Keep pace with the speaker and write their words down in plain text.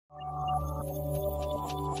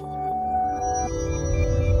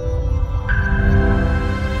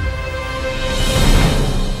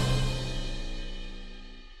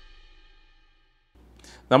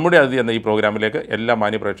നമ്മുടെ അതിഥി എന്ന ഈ പ്രോഗ്രാമിലേക്ക് എല്ലാ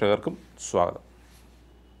മാന്യപ്രേക്ഷകർക്കും സ്വാഗതം.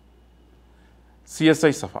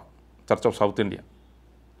 CSI സഭ, ചർച്ച് ഓഫ് സൗത്ത് ഇന്ത്യ,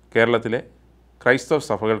 കേരളത്തിലെ ക്രൈസ്തവ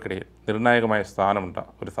സഭകൾക്കിടയിൽ നിർണായകമായ സ്ഥാനമുണ്ട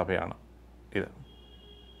ഒരു സഭയാണ് ഇത്.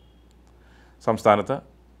 സംസ്ഥാനത്ത്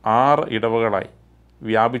 6 ഇടവകളായി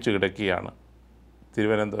വ്യാപിച്ചു കിടക്കുകയാണ്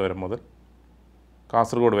തിരുവനന്തപുരം മുതൽ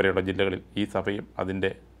കാസർഗോഡ് വരെയുള്ള ജില്ലകളിൽ ഈ സഭയും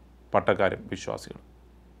അതിൻ്റെ പട്ടക്കാരും വിശ്വാസികളും.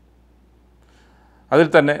 അതിൽ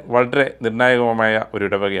തന്നെ വളരെ നിർണായകമായ ഒരു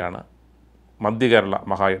ഇടവകയാണ് മധ്യകേരള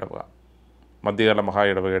മഹാ ഇടവക. മധ്യകേരള മഹാ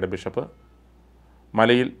ഇടവകയുടെ ബിഷപ്പ്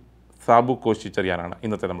മലയിൽ സാബു കോശിച്ചെറിയാനാണ്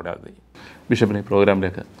ഇന്നത്തെ നമ്മുടെ അതിഥി. ബിഷപ്പിനെ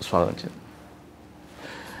പ്രോഗ്രാമിലേക്ക് സ്വാഗതം ചെയ്തു.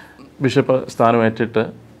 ബിഷപ്പ് സ്ഥാനമേറ്റിട്ട്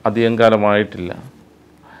അധികം കാലമായിട്ടില്ല.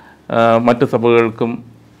 മറ്റ് സഭകൾക്കും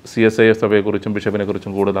CSI സഭയെക്കുറിച്ചും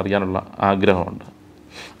ബിഷപ്പിനെക്കുറിച്ചും കൂടുതൽ അറിയാനുള്ള ആഗ്രഹമുണ്ട്.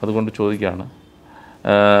 അതുകൊണ്ട് ചോദിക്കുകയാണ്,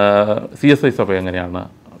 CSI സഭ എങ്ങനെയാണ്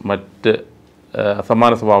മറ്റ്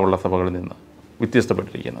സമാന സ്വഭാവമുള്ള സഭകളിൽ നിന്ന്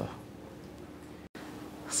വ്യത്യസ്തപ്പെട്ടിരിക്കുന്നത്?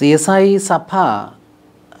 CSI സഭ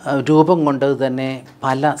രൂപം കൊണ്ടത് തന്നെ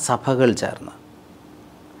പല സഭകൾ ചേർന്ന്,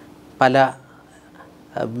 പല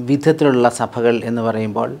വിധത്തിലുള്ള സഭകൾ എന്ന്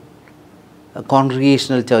പറയുമ്പോൾ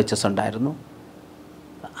കോൺഗ്രിഗേഷണൽ ചേർച്ചസ് ഉണ്ടായിരുന്നു.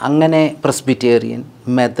 അങ്ങനെ പ്രസ്ബിറ്റേറിയൻ,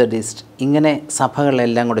 മെത്തഡിസ്റ്റ്, ഇങ്ങനെ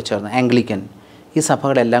സഭകളെല്ലാം കൂടെ ചേർന്ന്, ആംഗ്ലിക്കൻ, ഈ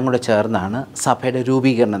സഭകളെല്ലാം കൂടെ ചേർന്നാണ് സഭയുടെ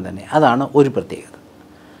രൂപീകരണം തന്നെ. അതാണ് ഒരു പ്രത്യേകത.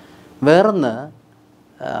 വേറൊന്ന്,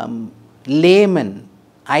 ലേമൻ,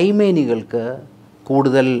 ഐമേനികൾക്ക്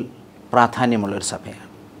കൂടുതൽ പ്രാധാന്യമുള്ളൊരു സഭയാണ്.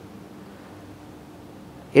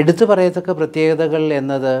 എടുത്തു പറയത്തക്ക പ്രത്യേകതകൾ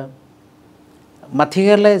എന്നത്,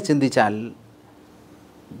 മധ്യകേരളയെ ചിന്തിച്ചാൽ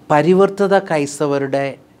പരിവർത്തിത ക്രൈസ്തവരുടെ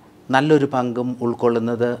നല്ലൊരു പങ്കും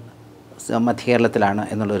ഉൾക്കൊള്ളുന്നത് മധ്യകേരളത്തിലാണ്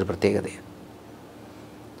എന്നുള്ളൊരു പ്രത്യേകതയാണ്.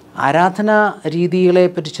 ആരാധനാ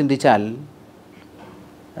രീതികളെപ്പറ്റി ചിന്തിച്ചാൽ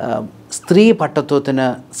സ്ത്രീ പട്ടത്വത്തിന്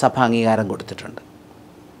സഭ അംഗീകാരം കൊടുത്തിട്ടുണ്ട്.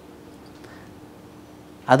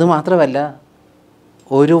 അതുമാത്രമല്ല,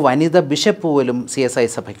 ഒരു വനിത ബിഷപ്പ് പോലും CSI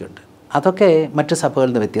സഭയ്ക്കുണ്ട്. അതൊക്കെ മറ്റ് സഭകളിൽ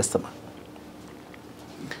നിന്ന് വ്യത്യസ്തമാണ്.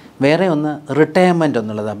 വേറെ ഒന്ന്, റിട്ടയർമെൻ്റ്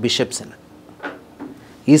എന്നുള്ളതാണ് ബിഷപ്സിന്.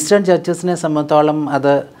 ഈസ്റ്റേൺ ചർച്ചസിനെ സംബന്ധിച്ചോളം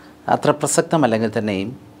അത് അത്ര പ്രസക്തമല്ലെങ്കിൽ തന്നെയും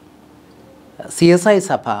CSI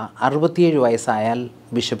സഭ 67 വയസ്സായാൽ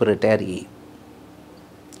ബിഷപ്പ് റിട്ടയർ ചെയ്യും.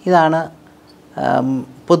 ഇതാണ്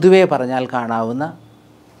പൊതുവേ പറഞ്ഞാൽ കാണാവുന്ന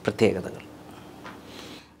പ്രത്യേകതകൾ.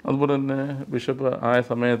 അതുപോലെ തന്നെ ബിഷപ്പ് ആയ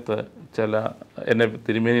സമയത്ത് ചില എന്നെ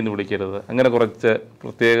തിരുമേനി എന്ന് വിളിക്കരുത്, അങ്ങനെ കുറച്ച്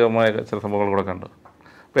പ്രത്യേകമായ ചില സംഭവങ്ങൾ കൂടെ കണ്ടു.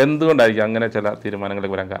 അപ്പോൾ എന്തുകൊണ്ടായിരിക്കും അങ്ങനെ ചില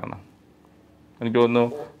തീരുമാനങ്ങളിലേക്ക് വരാൻ കാരണം? എനിക്ക് തോന്നുന്നു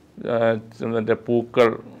എൻ്റെ പൂക്കൾ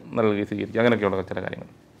നൽകി സ്വീകരിക്കുക, അങ്ങനെയൊക്കെയുള്ള ചില കാര്യങ്ങൾ.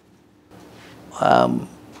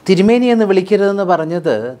 തിരുമേനി എന്ന് വിളിക്കരുതെന്ന്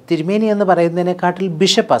പറഞ്ഞത്, തിരുമേനി എന്ന് പറയുന്നതിനെക്കാട്ടിൽ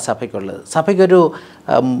ബിഷപ്പാണ് സഭയ്ക്കുള്ളത്. സഭയ്ക്കൊരു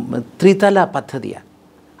ത്രിതല പദ്ധതിയാണ്.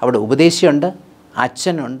 അവിടെ ഉപദേശിയുണ്ട്,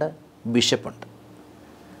 അച്ഛനുണ്ട്, ബിഷപ്പുണ്ട്.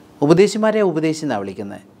 ഉപദേശിമാരെ ഉപദേശി എന്നാണ്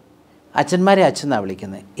വിളിക്കുന്നത്, അച്ഛന്മാരെ അച്ഛൻ എന്നാണ്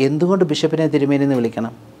വിളിക്കുന്നത്. എന്തുകൊണ്ട് ബിഷപ്പിനെ തിരുമേനി എന്ന്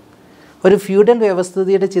വിളിക്കണം? ഒരു ഫ്യൂഡൽ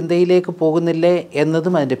വ്യവസ്ഥിതിയുടെ ചിന്തയിലേക്ക് പോകുന്നില്ലേ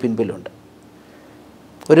എന്നതും അതിൻ്റെ പിൻപിലുണ്ട്.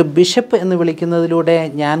 ഒരു ബിഷപ്പ് എന്ന് വിളിക്കുന്നതിലൂടെ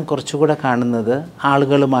ഞാൻ കുറച്ചുകൂടെ കാണുന്നത്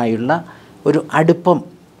ആളുകളുമായുള്ള ഒരു അടുപ്പം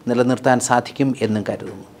നിലനിർത്താൻ സാധിക്കും എന്നും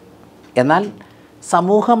കരുതുന്നു. എന്നാൽ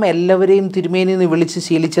സമൂഹം എല്ലാവരെയും തിരുമേനി എന്ന് വിളിച്ച്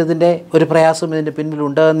ശീലിച്ചതിൻ്റെ ഒരു പ്രയാസം ഇതിൻ്റെ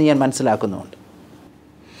പിൻപിലുണ്ടെന്ന് ഞാൻ മനസ്സിലാക്കുന്നുമുണ്ട്.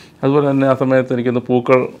 അതുപോലെ തന്നെ ആ സമയത്ത് എനിക്കൊന്ന്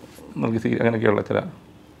പൂക്കൾ നൽകി അങ്ങനെയൊക്കെയുള്ള ചില,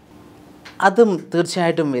 അതും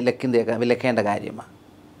തീർച്ചയായിട്ടും വിലക്കേണ്ട കാര്യമാണ്.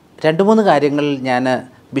 2-3 കാര്യങ്ങൾ ഞാൻ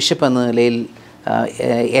ബിഷപ്പ് എന്ന നിലയിൽ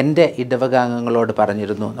എൻ്റെ ഇടവകാംഗങ്ങളോട്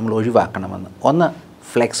പറഞ്ഞിരുന്നു നമ്മൾ ഒഴിവാക്കണമെന്ന്. ഒന്ന്,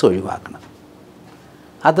 ഫ്ലെക്സ് ഒഴിവാക്കണം,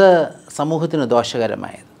 അത് സമൂഹത്തിന്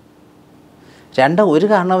ദോഷകരമായത്. 2, ഒരു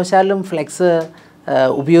കാരണവശാലും ഫ്ലെക്സ്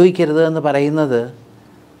ഉപയോഗിക്കരുത് എന്ന് പറയുന്നത്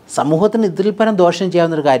സമൂഹത്തിന് ഇതിൽ പരം ദോഷം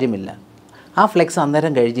ചെയ്യാവുന്നൊരു കാര്യമില്ല. ആ ഫ്ലെക്സ്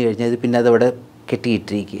അന്നേരം കഴിഞ്ഞ് കഴിഞ്ഞാൽ ഇത് പിന്നെ അതവിടെ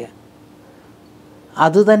കെട്ടിയിട്ടിരിക്കുക,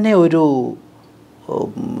 അതുതന്നെ ഒരു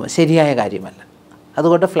ശരിയായ കാര്യമല്ല.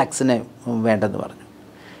 അതുകൊണ്ട് ഫ്ലെക്സിനെ വേണ്ടെന്ന് പറഞ്ഞു.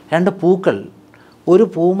 2, പൂക്കൾ. ഒരു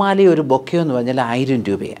പൂമാലയോ ഒരു ബൊക്കയോ എന്ന് പറഞ്ഞാൽ 1000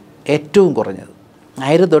 രൂപയാണ് ഏറ്റവും കുറഞ്ഞത്.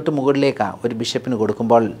 1000 തൊട്ട് മുകളിലേക്കാണ് ഒരു ബിഷപ്പിന്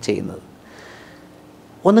കൊടുക്കുമ്പോൾ ചെയ്യുന്നത്.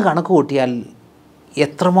 ഒന്ന് കണക്ക് കൂട്ടിയാൽ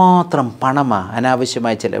എത്രമാത്രം പണമാണ്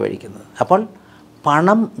അനാവശ്യമായി ചിലവഴിക്കുന്നത്. അപ്പോൾ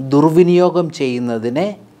പണം ദുർവിനിയോഗം ചെയ്യുന്നതിനെ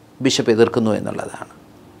ബിഷപ്പ് എതിർക്കുന്നു എന്നുള്ളതാണ്.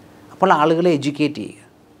 അപ്പോൾ ആളുകളെ എഡ്യൂക്കേറ്റ് ചെയ്യുക.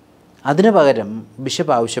 അതിനു പകരം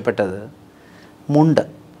ബിഷപ്പ് ആവശ്യപ്പെട്ടത് മുണ്ട്.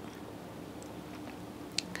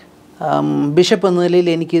 ബിഷപ്പ് എന്ന നിലയിൽ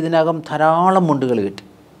എനിക്ക് ഇതിനകം ധാരാളം മുണ്ടുകൾ കിട്ടി.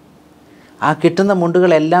 ആ കിട്ടുന്ന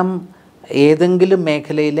മുണ്ടുകളെല്ലാം ഏതെങ്കിലും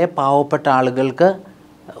മേഖലയിലെ പാവപ്പെട്ട ആളുകൾക്ക്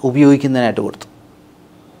ഉപയോഗിക്കുന്നതിനായിട്ട് കൊടുത്തു.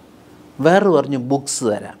 വേറെ പറഞ്ഞു ബുക്സ്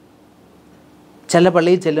തരാം. ചില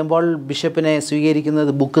പള്ളിയിൽ ചെല്ലുമ്പോൾ ബിഷപ്പിനെ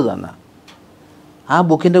സ്വീകരിക്കുന്നത് ബുക്ക് തന്ന, ആ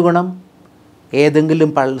ബുക്കിൻ്റെ ഗുണം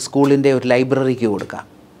ഏതെങ്കിലും സ്കൂളിൻ്റെ ഒരു ലൈബ്രറിക്ക് കൊടുക്കാം.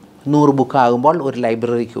 100 ബുക്കാകുമ്പോൾ ഒരു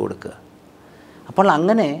ലൈബ്രറിക്ക് കൊടുക്കുക. അപ്പോൾ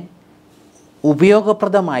അങ്ങനെ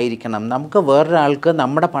ഉപയോഗപ്രദമായിരിക്കണം. നമുക്ക് വേറൊരാൾക്ക്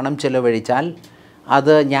നമ്മുടെ പണം ചിലവഴിച്ചാൽ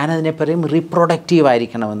അത് ഞാനതിനെ പറയും റീപ്രൊഡക്റ്റീവ്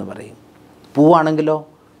ആയിരിക്കണമെന്ന് പറയും. പൂവാണെങ്കിലോ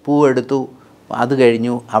പൂവെടുത്തു, അത്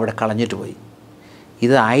കഴിഞ്ഞു, അവിടെ കളഞ്ഞിട്ട് പോയി.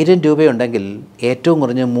 ഇത് 1000 രൂപയുണ്ടെങ്കിൽ ഏറ്റവും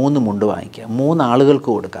കുറഞ്ഞ് 3 മുണ്ട് വാങ്ങിക്കുക, 3 ആളുകൾക്ക്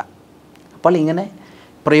കൊടുക്കുക. അപ്പോൾ ഇങ്ങനെ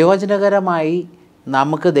പ്രയോജനകരമായി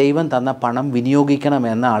നമുക്ക് ദൈവം തന്ന പണം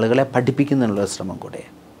വിനിയോഗിക്കണമെന്ന ആളുകളെ പഠിപ്പിക്കുന്നുള്ള ശ്രമം കൂടെ.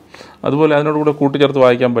 അതുപോലെ അതിനോടുകൂടെ കൂട്ടിച്ചേർത്ത്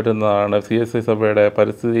വായിക്കാൻ പറ്റുന്നതാണ് CSI സഭയുടെ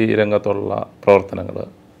പരിസ്ഥിതി രംഗത്തുള്ള പ്രവർത്തനങ്ങൾ.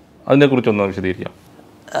 അതിനെക്കുറിച്ചൊന്ന് വിശദീകരിക്കാം.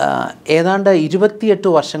 ഏതാണ്ട് 28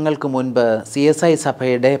 വർഷങ്ങൾക്ക് മുൻപ് CSI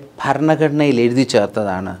സഭയുടെ ഭരണഘടനയിൽ എഴുതി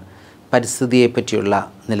ചേർത്തതാണ് പരിസ്ഥിതിയെപ്പറ്റിയുള്ള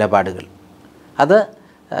നിലപാടുകൾ. അത്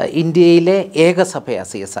ഇന്ത്യയിലെ ഏക സഭയാണ്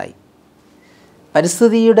CSI.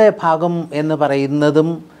 പരിസ്ഥിതിയുടെ ഭാഗം എന്ന് പറയുന്നതും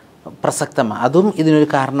പ്രസക്തമാണ്, അതും ഇതിനൊരു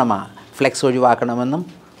കാരണമാണ്. ഫ്ലെക്സ് ഒഴിവാക്കണമെന്നും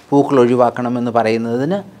പൂക്കൾ ഒഴിവാക്കണമെന്ന്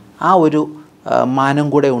പറയുന്നതിന് ആ ഒരു മാനം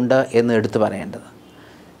കൂടെ ഉണ്ട് എന്ന് എടുത്തു പറയേണ്ടത്.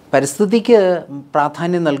 പരിസ്ഥിതിക്ക്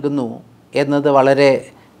പ്രാധാന്യം നൽകുന്നു എന്നത് വളരെ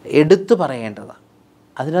എടുത്തു പറയേണ്ടതാണ്.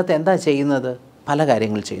 അതിനകത്ത് എന്താ ചെയ്യുന്നത്? പല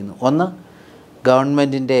കാര്യങ്ങൾ ചെയ്യുന്നു. ഒന്ന്,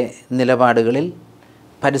 ഗവൺമെൻറ്റിൻ്റെ നിലപാടുകളിൽ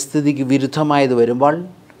പരിസ്ഥിതിക്ക് വിരുദ്ധമായത് വരുമ്പോൾ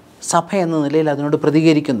സഭ എന്ന നിലയിൽ അതിനോട്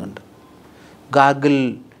പ്രതികരിക്കുന്നുണ്ട്. ഗാർഗിൾ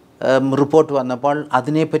റിപ്പോർട്ട് വന്നപ്പോൾ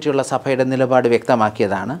അതിനെപ്പറ്റിയുള്ള സഭയുടെ നിലപാട്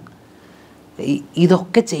വ്യക്തമാക്കിയതാണ്.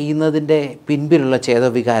 ഇതൊക്കെ ചെയ്യുന്നതിൻ്റെ പിൻപിലുള്ള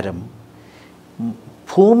ചേതവികാരം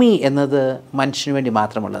ഭൂമി എന്നത് മനുഷ്യന് വേണ്ടി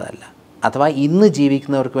മാത്രമുള്ളതല്ല, അഥവാ ഇന്ന്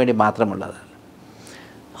ജീവിക്കുന്നവർക്ക് വേണ്ടി മാത്രമുള്ളതല്ല,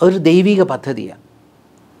 ഒരു ദൈവിക പദ്ധതിയാണ്.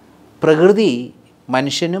 പ്രകൃതി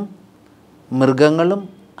മനുഷ്യനും മൃഗങ്ങളും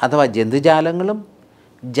അഥവാ ജന്തുജാലങ്ങളും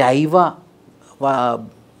ജൈവ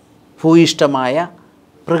ഭൂയിഷ്ടമായ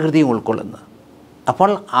പ്രകൃതിയും ഉൾക്കൊള്ളുന്നത്. അപ്പോൾ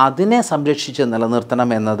അതിനെ സംരക്ഷിച്ച് നിലനിർത്തണം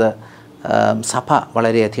എന്നത് സഭ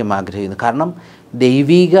വളരെയധികം ആഗ്രഹിക്കുന്നു. കാരണം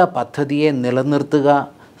ദൈവിക പദ്ധതിയെ നിലനിർത്തുക,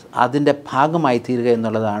 അതിൻ്റെ ഭാഗമായി തീരുക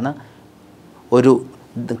എന്നുള്ളതാണ് ഒരു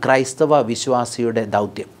ക്രൈസ്തവ വിശ്വാസിയുടെ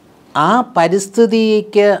ദൗത്യം. ആ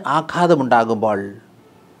പരിസ്ഥിതിക്ക് ആഘാതമുണ്ടാകുമ്പോൾ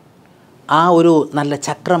ആ ഒരു നല്ല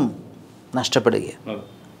ചക്രം നഷ്ടപ്പെടുകയാണ്.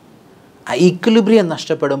 ഈക്വിലിബ്രിയം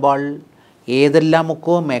നഷ്ടപ്പെടുമ്പോൾ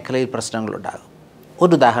ഏതെല്ലാമൊക്കെ മേഖലയിൽ പ്രശ്നങ്ങളുണ്ടാകും.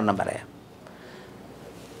 ഒരു ഉദാഹരണം പറയാം.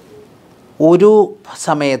 ഒരു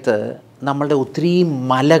സമയത്ത് നമ്മളുടെ ഒത്തിരി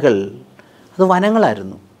മലകൾ അത്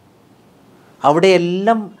വനങ്ങളായിരുന്നു.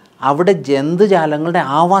 അവിടെ ജന്തുജാലങ്ങളുടെ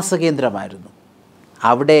ആവാസ കേന്ദ്രമായിരുന്നു.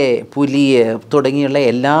 അവിടെ പുലി തുടങ്ങിയുള്ള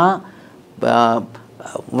എല്ലാ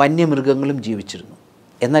വന്യമൃഗങ്ങളും ജീവിച്ചിരുന്നു.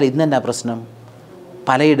 എന്നാൽ ഇന്നെന്നാ പ്രശ്നം?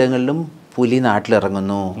 പലയിടങ്ങളിലും പുലി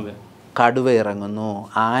നാട്ടിലിറങ്ങുന്നു, കടുവ ഇറങ്ങുന്നു,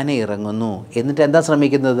 ആന ഇറങ്ങുന്നു. എന്നിട്ട് എന്താ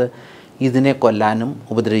ശ്രമിക്കുന്നത്? ഇതിനെ കൊല്ലാനും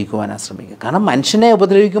ഉപദ്രവിക്കുവാനാണ് ശ്രമിക്കുക. കാരണം മനുഷ്യനെ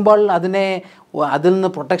ഉപദ്രവിക്കുമ്പോൾ അതിൽ നിന്ന്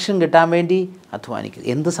പ്രൊട്ടക്ഷൻ കിട്ടാൻ വേണ്ടി അധ്വാനിക്കുക.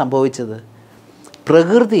 എന്ത് സംഭവിച്ചത്?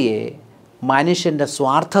 പ്രകൃതിയെ മനുഷ്യൻ്റെ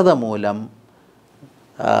സ്വാർത്ഥത മൂലം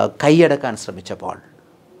കൈയടക്കാൻ ശ്രമിച്ചപ്പോൾ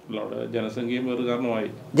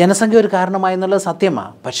ജനസംഖ്യ ഒരു കാരണമായി എന്നുള്ളത്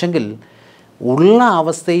സത്യമാണ്. പക്ഷെങ്കിൽ ഉള്ള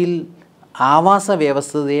അവസ്ഥയിൽ ആവാസ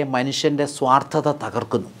വ്യവസ്ഥയെ മനുഷ്യൻ്റെ സ്വാർത്ഥത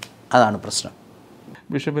തകർക്കുന്നു. അതാണ് പ്രശ്നം.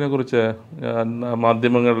 ബിഷപ്പിനെ കുറിച്ച്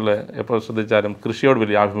മാധ്യമങ്ങളിൽ എപ്പോൾ ശ്രദ്ധിച്ചാലും കൃഷിയോട്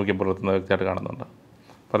വലിയ ആഭിമുഖ്യം പുലർത്തുന്ന വ്യക്തിയായിട്ട് കാണുന്നുണ്ട്.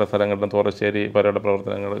 പല സ്ഥലങ്ങളിലും തോറശ്ശേരി പലരുടെ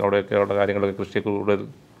പ്രവർത്തനങ്ങൾ അവിടെയൊക്കെയുള്ള കാര്യങ്ങളൊക്കെ കൃഷിയെ കൂടുതൽ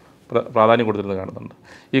പ്രാധാന്യം കൊടുത്തിരുന്നത് കാണുന്നുണ്ട്.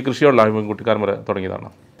 ഈ കൃഷിയോടുള്ള ആഭിമുഖ്യം കുട്ടിക്കാലം വരെ തുടങ്ങിയതാണ്.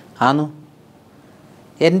 ആണോ?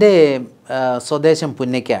 എൻ്റെ സ്വദേശം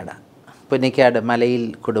പുന്നയ്ക്കാട് മലയിൽ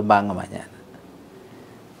കുടുംബാംഗമാണ് ഞാൻ.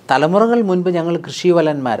 തലമുറകൾ മുൻപ് ഞങ്ങൾ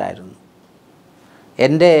കൃഷിവലന്മാരായിരുന്നു.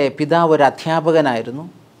 എൻ്റെ പിതാവ് ഒരു അധ്യാപകനായിരുന്നു,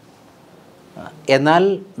 എന്നാൽ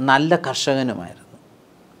നല്ല കർഷകനുമായിരുന്നു.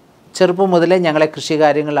 ചെറുപ്പം മുതലേ ഞങ്ങളെ കൃഷി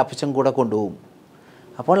കാര്യങ്ങളിൽ അപ്പച്ചൻ കൂടെ കൊണ്ടുപോകും.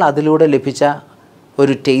 അപ്പോൾ അതിലൂടെ ലഭിച്ച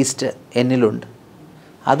ഒരു ടേസ്റ്റ് എന്നിലുണ്ട്.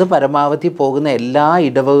 അത് പരമാവധി പോകുന്ന എല്ലാ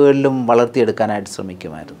ഇടവകളിലും വളർത്തിയെടുക്കാനായിട്ട്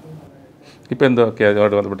ശ്രമിക്കുമായിരുന്നു. ഇപ്പോൾ എന്തൊക്കെയാണ്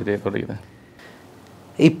അതുമായിട്ട് ബന്ധപ്പെട്ട് ചെയ്ത് തുടങ്ങിയത്?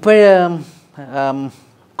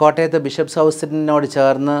 കോട്ടയത്ത് ബിഷപ്സ് ഹൗസിനോട്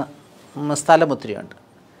ചേർന്ന് സ്ഥലമൊത്തിരിയുണ്ട്.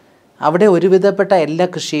 അവിടെ ഒരുവിധപ്പെട്ട എല്ലാ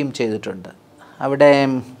കൃഷിയും ചെയ്തിട്ടുണ്ട്. അവിടെ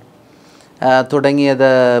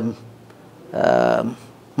തുടങ്ങിയത്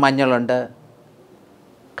മഞ്ഞളുണ്ട്,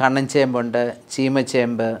 കണ്ണൻചേമ്പുണ്ട്,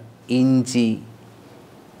 ചീമച്ചേമ്പ്, ഇഞ്ചി,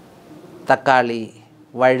 തക്കാളി,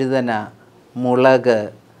 വഴുതന, മുളക്,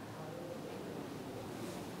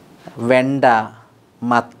 വെണ്ട,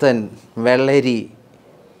 മത്തൻ, വെള്ളരി,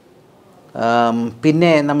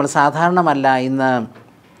 പിന്നെ നമ്മൾ സാധാരണമല്ല ഇന്ന്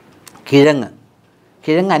കിഴങ്ങ്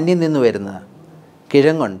അന്യം നിന്ന് വരുന്നത്.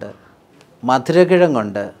 കിഴങ്ങുണ്ട്,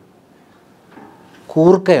 മധുരക്കിഴങ്ങുണ്ട്,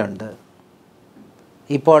 കൂർക്കയുണ്ട്.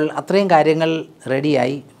 ഇപ്പോൾ അത്രയും കാര്യങ്ങൾ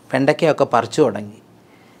റെഡിയായി. വെണ്ടയ്ക്കയൊക്കെ പറിച്ചു തുടങ്ങി.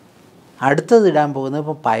 അടുത്തത് ഇടാൻ പോകുന്നത്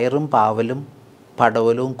ഇപ്പോൾ പയറും പാവലും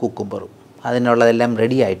പടവലവും കുക്കുംബറും. അതിനുള്ളതെല്ലാം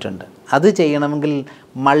റെഡി ആയിട്ടുണ്ട്. അത് ചെയ്യണമെങ്കിൽ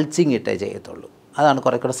മൾച്ചിങ് ഇട്ടേ ചെയ്യത്തുള്ളൂ. അതാണ്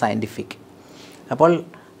കുറേ കൂടെ സയൻറ്റിഫിക്. അപ്പോൾ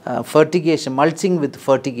ഫെർട്ടിഗേഷൻ, മൾച്ചിങ് വിത്ത്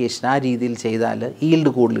ഫെർട്ടിഗേഷൻ ആ രീതിയിൽ ചെയ്താൽ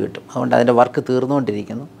ഈൽഡ് കൂടുതൽ കിട്ടും. അതുകൊണ്ട് അതിൻ്റെ വർക്ക്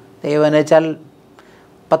തീർന്നുകൊണ്ടിരിക്കുന്നു. ദൈവം വെച്ചാൽ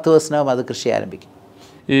 10 ദിവസത്തിനകം അത് കൃഷി ആരംഭിക്കും.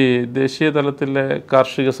 ഈ ദേശീയ തലത്തിലെ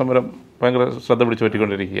കാർഷിക സമരം ഭയങ്കര ശ്രദ്ധ പിടിച്ചു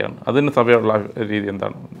പറ്റിക്കൊണ്ടിരിക്കുകയാണ്. അതിന് സഭയുള്ള രീതി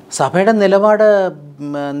എന്താണ്? സഭയുടെ നിലപാട്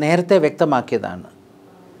നേരത്തെ വ്യക്തമാക്കിയതാണ്.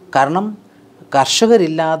 കാരണം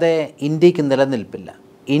കർഷകരില്ലാതെ ഇന്ത്യക്ക് നിലനിൽപ്പില്ല.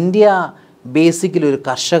 ഇന്ത്യ ബേസിക്കലി ഒരു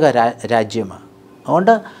കർഷക രാജ്യമാണ്.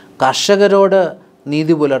 അതുകൊണ്ട് കർഷകരോട്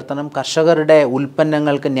നീതി പുലർത്തണം, കർഷകരുടെ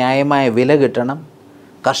ഉൽപ്പന്നങ്ങൾക്ക് ന്യായമായ വില കിട്ടണം,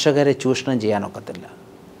 കർഷകരെ ചൂഷണം ചെയ്യാനൊക്കത്തില്ല.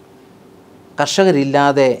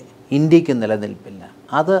 കർഷകരില്ലാതെ ഇന്ത്യക്ക് നിലനിൽപ്പില്ല.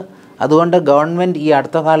 അതുകൊണ്ട് ഗവൺമെൻറ് ഈ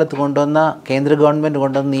അടുത്ത കാലത്ത് കൊണ്ടുവന്ന, കേന്ദ്ര ഗവൺമെൻറ്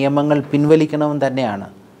കൊണ്ടുവന്ന നിയമങ്ങൾ പിൻവലിക്കണമെന്ന് തന്നെയാണ്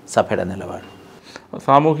സഭയുടെ നിലപാട്.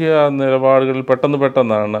 സാമൂഹിക നിലപാടുകളിൽ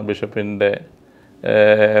പെട്ടെന്നാണ് ബിഷപ്പിൻ്റെ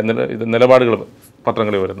നിലപാടുകൾ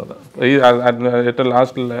പത്രങ്ങളിൽ വരുന്നത്. ഈ ഏറ്റവും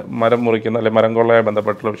ലാസ്റ്റിൽ മരം മുറിക്കുന്ന അല്ലെങ്കിൽ മരം കൊള്ളയുമായി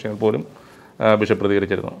ബന്ധപ്പെട്ടുള്ള വിഷയങ്ങൾ പോലും ബിഷപ്പ്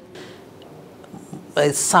പ്രതികരിച്ചിരുന്നു.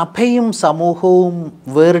 സഭയും സമൂഹവും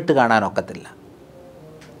വേറിട്ട് കാണാനൊക്കത്തില്ല.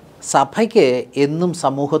 സഭയ്ക്ക് എന്നും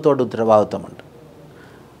സമൂഹത്തോട് ഉത്തരവാദിത്വമുണ്ട്,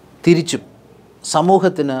 തിരിച്ചും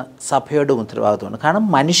സമൂഹത്തിന് സഭയോടും ഉത്തരവാദിത്വമുണ്ട്. കാരണം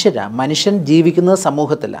മനുഷ്യൻ ജീവിക്കുന്നത്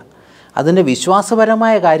സമൂഹത്തിലാണ്. അതിൻ്റെ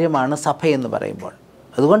വിശ്വാസപരമായ കാര്യമാണ് സഭ എന്ന് പറയുമ്പോൾ.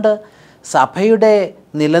 അതുകൊണ്ട് സഭയുടെ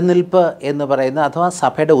നിലനിൽപ്പ് എന്ന് പറയുന്നത്, അഥവാ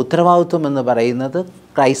സഭയുടെ ഉത്തരവാദിത്വം എന്ന് പറയുന്നത്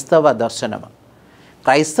ക്രൈസ്തവ ദർശനമാണ്.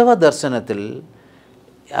 ക്രൈസ്തവ ദർശനത്തിൽ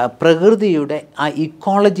പ്രകൃതിയുടെ ആ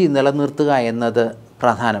ഇക്കോളജി നിലനിർത്തുക എന്നത്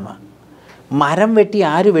പ്രധാനമാണ്. മരം വെട്ടി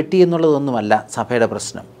ആര് വെട്ടി എന്നുള്ളതൊന്നുമല്ല സഭയുടെ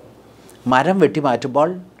പ്രശ്നം. മരം വെട്ടി മാറ്റുമ്പോൾ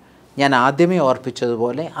ഞാൻ ആദ്യമേ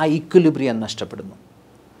ഓർപ്പിച്ചതുപോലെ ആ ഇക്വിലിബ്രിയം നഷ്ടപ്പെടുന്നു.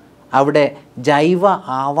 അവിടെ ജൈവ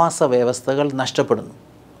ആവാസ വ്യവസ്ഥകൾ നഷ്ടപ്പെടുന്നു.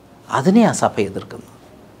 അതിനെ ആ സഭ എതിർക്കുന്നത്.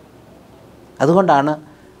 അതുകൊണ്ടാണ്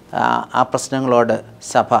ആ പ്രശ്നങ്ങളോട്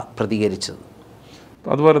സഭ പ്രതികരിച്ചത്.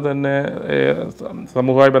 അതുപോലെ തന്നെ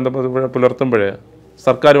സമൂഹവുമായി ബന്ധപ്പെട്ട് പുലർത്തുമ്പോൾ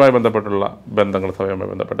സർക്കാരുമായി ബന്ധപ്പെട്ടുള്ള ബന്ധങ്ങൾ, സഭയുമായി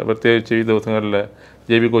ബന്ധപ്പെട്ട് പ്രത്യേകിച്ച് ഈ ദിവസങ്ങളിൽ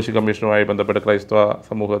JB കോശി കമ്മീഷനുമായി ബന്ധപ്പെട്ട് ക്രൈസ്തവ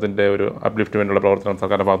സമൂഹത്തിൻ്റെ ഒരു അപ്ലിഫ്റ്റ്മെൻറ്റുള്ള പ്രവർത്തനം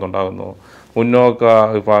സർക്കാരിൻ്റെ ഭാഗത്തുണ്ടാകുന്നു. മുന്നോക്ക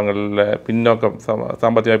വിഭാഗങ്ങളിലെ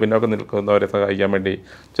സാമ്പത്തികമായി പിന്നോക്കം നിൽക്കുന്നവരെ സഹായിക്കാൻ വേണ്ടി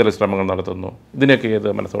ചില ശ്രമങ്ങൾ നടത്തുന്നു. ഇതിനൊക്കെ ഏത്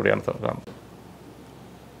മനസ്സോടെയാണ് സഭ കാണുന്നത്?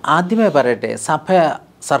 ആദ്യമേ പറയട്ടെ, സഭ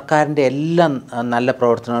സർക്കാരിൻ്റെ എല്ലാ നല്ല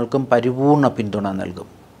പ്രവർത്തനങ്ങൾക്കും പരിപൂർണ പിന്തുണ നൽകും.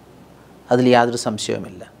 അതിൽ യാതൊരു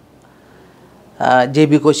സംശയവുമില്ല.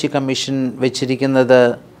 JB കോശി കമ്മീഷൻ വെച്ചിരിക്കുന്നത്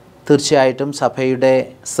തീർച്ചയായിട്ടും സഭയുടെ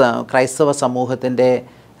ക്രൈസ്തവ സമൂഹത്തിൻ്റെ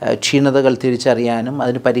ക്ഷീണതകൾ തിരിച്ചറിയാനും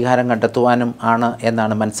അതിന് പരിഹാരം കണ്ടെത്തുവാനും ആണ്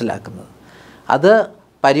എന്നാണ് മനസ്സിലാക്കുന്നത്. അത്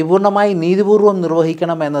പരിപൂർണമായി നീതിപൂർവം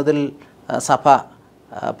നിർവഹിക്കണം എന്നതിൽ സഭ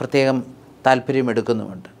പ്രത്യേകം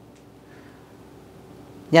താല്പര്യമെടുക്കുന്നുമുണ്ട്.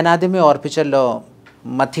 ഞാൻ ആദ്യമേ ഓർപ്പിച്ചല്ലോ,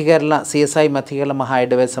 മധ്യകേരള CSI മധ്യകേരള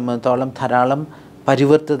മഹായിടവയെ സംബന്ധിച്ചോളം ധാരാളം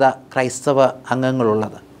പരിവർത്തിത ക്രൈസ്തവ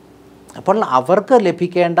അംഗങ്ങളുള്ളത്. അപ്പോൾ അവർക്ക്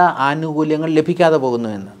ലഭിക്കേണ്ട ആനുകൂല്യങ്ങൾ ലഭിക്കാതെ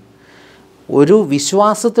പോകുന്നുവെന്ന്, ഒരു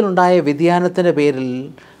വിശ്വാസത്തിലുണ്ടായ വ്യതിയാനത്തിൻ്റെ പേരിൽ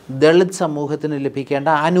ദളിത് സമൂഹത്തിന് ലഭിക്കേണ്ട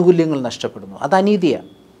ആനുകൂല്യങ്ങൾ നഷ്ടപ്പെടുന്നു. അത്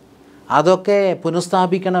അനീതിയാണ്. അതൊക്കെ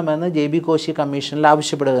പുനഃസ്ഥാപിക്കണമെന്ന് JB കോശി കമ്മീഷനിൽ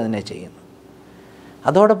ആവശ്യപ്പെടുക തന്നെ ചെയ്യുന്നു.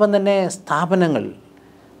 അതോടൊപ്പം തന്നെ സ്ഥാപനങ്ങൾ,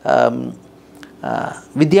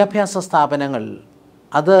 വിദ്യാഭ്യാസ സ്ഥാപനങ്ങൾ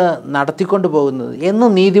അത് നടത്തിക്കൊണ്ട് പോകുന്നത് എന്നും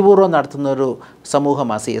നീതിപൂർവ്വം നടത്തുന്നൊരു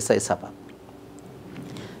സമൂഹമാണ് CSI സഭ.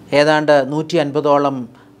 ഏതാണ്ട് 150ഓളം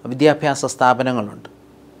വിദ്യാഭ്യാസ സ്ഥാപനങ്ങളുണ്ട്.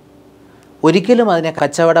 ഒരിക്കലും അതിനെ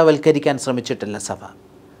കച്ചവടവൽക്കരിക്കാൻ ശ്രമിച്ചിട്ടില്ല സഭ.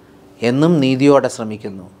 എന്നും നീതിയോടെ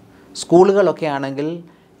ശ്രമിക്കുന്നു. സ്കൂളുകളൊക്കെ ആണെങ്കിൽ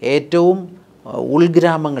ഏറ്റവും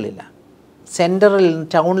ഉൾഗ്രാമങ്ങളില്ല, സെൻറ്ററിൽ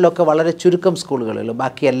ടൗണിലൊക്കെ വളരെ ചുരുക്കം സ്കൂളുകളുള്ളൂ.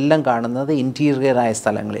 ബാക്കിയെല്ലാം കാണുന്നത് ഇൻറ്റീരിയറായ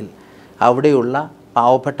സ്ഥലങ്ങളിൽ, അവിടെയുള്ള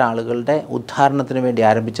പാവപ്പെട്ട ആളുകളുടെ ഉദ്ധാരണത്തിന് വേണ്ടി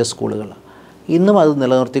ആരംഭിച്ച സ്കൂളുകളാണ്. ഇന്നും അത്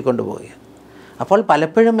നിലനിർത്തിക്കൊണ്ട് പോവുക. അപ്പോൾ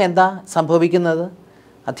പലപ്പോഴും എന്താ സംഭവിക്കുന്നത്,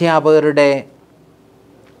 അധ്യാപകരുടെ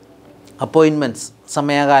അപ്പോയിൻമെൻറ്റ്സ്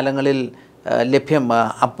സമയകാലങ്ങളിൽ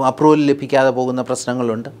അപ്രൂവൽ ലഭിക്കാതെ പോകുന്ന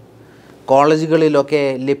പ്രശ്നങ്ങളുണ്ട്. കോളേജുകളിലൊക്കെ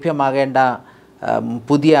ലഭ്യമാകേണ്ട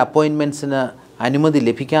പുതിയ അപ്പോയിൻമെൻറ്റ്സിന് അനുമതി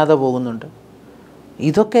ലഭിക്കാതെ പോകുന്നുണ്ട്.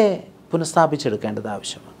 ഇതൊക്കെ പുനഃസ്ഥാപിച്ചെടുക്കേണ്ടത്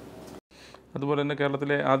ആവശ്യമാണ്. അതുപോലെ തന്നെ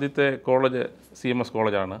കേരളത്തിലെ ആദ്യത്തെ കോളേജ് CMS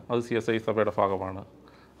കോളേജാണ്. അത് CSI സഭയുടെ ഭാഗമാണ്.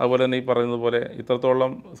 അതുപോലെ തന്നെ ഈ പറയുന്നത് പോലെ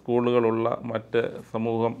ഇത്രത്തോളം സ്കൂളുകളുള്ള മറ്റ്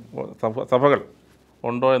സഭകൾ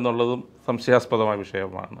ഉണ്ടോ എന്നുള്ളതും സംശയാസ്പദമായ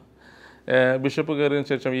വിഷയമാണ്. ബിഷപ്പ് കയറിയതിനു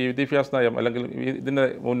ശേഷം ഈ വിദ്യാഭ്യാസ നയം അല്ലെങ്കിൽ ഇതിൻ്റെ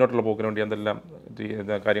മുന്നോട്ടുള്ള പോക്കിന് വേണ്ടി എന്തെല്ലാം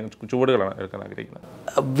കാര്യങ്ങൾ, ചുവടുകളാണ് എടുക്കാൻ ആഗ്രഹിക്കുന്നത്?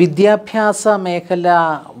 വിദ്യാഭ്യാസ മേഖല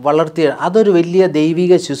അതൊരു വലിയ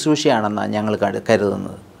ദൈവിക ശുശ്രൂഷയാണെന്നാണ് ഞങ്ങൾ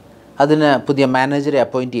കരുതുന്നത്. അതിന് പുതിയ മാനേജറെ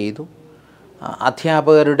അപ്പോയിൻ്റ് ചെയ്തു.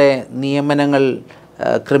 അധ്യാപകരുടെ നിയമനങ്ങൾ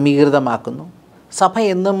ക്രമീകൃതമാക്കുന്നു. സഭ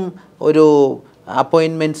എന്നും ഒരു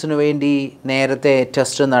അപ്പോയിൻമെൻറ്റ്സിന് വേണ്ടി നേരത്തെ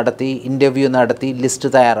ടെസ്റ്റ് നടത്തി ഇൻ്റർവ്യൂ നടത്തി ലിസ്റ്റ്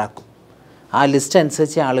തയ്യാറാക്കും. ആ ലിസ്റ്റ്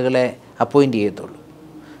അനുസരിച്ച് ആളുകളെ അപ്പോയിൻ്റ് ചെയ്യത്തുള്ളൂ.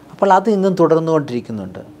 അപ്പോൾ അത് ഇന്നും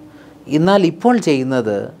തുടർന്നുകൊണ്ടിരിക്കുന്നുണ്ട്. എന്നാൽ ഇപ്പോൾ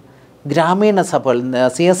ചെയ്യുന്നത് ഗ്രാമീണ സഭകൾ,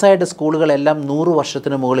 CSIയുടെ സ്കൂളുകളെല്ലാം 100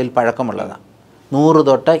 വർഷത്തിന് മുകളിൽ പഴക്കമുള്ളതാണ്. 100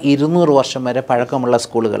 തൊട്ട് 200 വർഷം വരെ പഴക്കമുള്ള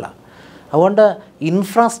സ്കൂളുകളാണ്. അതുകൊണ്ട്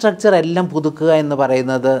ഇൻഫ്രാസ്ട്രക്ചർ എല്ലാം പുതുക്കുക എന്ന്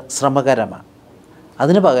പറയുന്നത് ശ്രമകരമാണ്.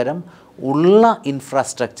 അതിന് പകരം ഉള്ള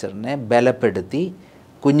ഇൻഫ്രാസ്ട്രക്ചറിനെ ബലപ്പെടുത്തി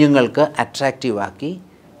കുഞ്ഞുങ്ങൾക്ക് അട്രാക്റ്റീവാക്കി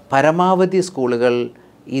പരമാവധി സ്കൂളുകൾ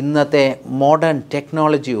ഇന്നത്തെ മോഡേൺ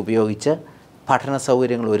ടെക്നോളജി ഉപയോഗിച്ച് പഠന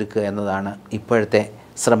സൗകര്യങ്ങൾ ഒരുക്കുക എന്നതാണ് ഇപ്പോഴത്തെ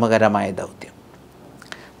ശ്രമകരമായ ദൗത്യം.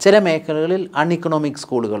 ചില മേഖലകളിൽ അൺഇക്കണോമിക്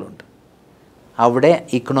സ്കൂളുകളുണ്ട്. അവിടെ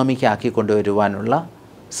ഇക്കണോമിക് ആക്കി കൊണ്ടുവരുവാനുള്ള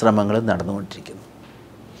ശ്രമങ്ങൾ നടന്നുകൊണ്ടിരിക്കുന്നു.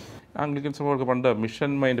 ആംഗ്ലിക്കൻ സഭകൾക്ക് പണ്ട്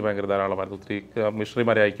മിഷൻ മൈൻഡ് ഭയങ്കര ധാരാളമായിരുന്നു. ഒത്തിരി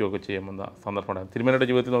മിഷണറിമാരെ അയക്കുകയൊക്കെ ചെയ്യുമെന്ന സന്ദർഭമാണ്. തിരുമേനിയുടെ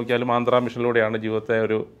ജീവിതത്തിൽ നോക്കിയാലും ആന്ധ്ര മിഷനിലൂടെയാണ് ജീവിതത്തെ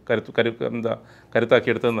ഒരു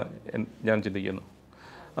കരുത്താക്കിയെടുത്തതെന്ന് ഞാൻ ചിന്തിക്കുന്നു.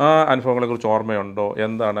 ആ അനുഭവങ്ങളെക്കുറിച്ച് ഓർമ്മയുണ്ടോ?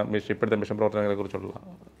 എന്താണ് ഇപ്പോഴത്തെ മിഷൻ പ്രവർത്തനങ്ങളെക്കുറിച്ചുള്ള?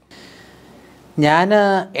 ഞാൻ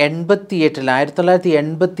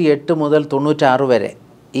 1988 മുതൽ 96 വരെ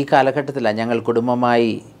ഈ കാലഘട്ടത്തിലാണ് ഞങ്ങൾ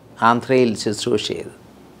കുടുംബമായി ആന്ധ്രയിൽ ശുശ്രൂഷ ചെയ്തത്.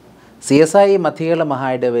 CSI Madhya Kerala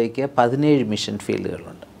മഹായിടവയ്ക്ക് 17 mission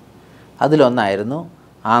ഫീൽഡുകളുണ്ട്. അതിലൊന്നായിരുന്നു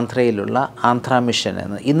ആന്ധ്രയിലുള്ള Andhra mission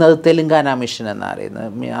എന്ന്. ഇന്നത് തെലുങ്കാന മിഷൻ എന്നറിയുന്നത്.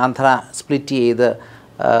 ആന്ധ്ര സ്പ്ലിറ്റ് ചെയ്ത്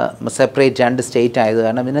സെപ്പറേറ്റ് 2 സ്റ്റേറ്റ് ആയത്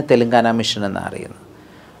കാരണം പിന്നെ തെലുങ്കാന മിഷൻ എന്നറിയുന്നത്.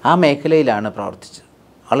 ആ മേഖലയിലാണ് പ്രവർത്തിച്ചത്.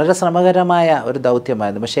 വളരെ ശ്രമകരമായ ഒരു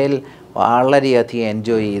ദൗത്യമായിരുന്നു. പക്ഷേ വളരെയധികം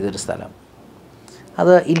എൻജോയ് ചെയ്തൊരു സ്ഥലം.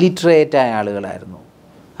 അത് ഇല്ലിറ്ററേറ്റായ ആളുകളായിരുന്നു.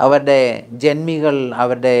 അവരുടെ ജന്മികൾ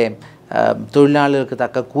അവരുടെ തൊഴിലാളികൾക്ക്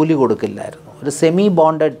തക്ക കൂലി കൊടുക്കില്ലായിരുന്നു. ഒരു സെമി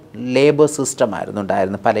ബോണ്ടഡ് ലേബർ സിസ്റ്റമായിരുന്നു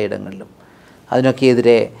ഉണ്ടായിരുന്നു പലയിടങ്ങളിലും. അതിനൊക്കെ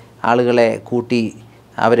എതിരെ ആളുകളെ കൂട്ടി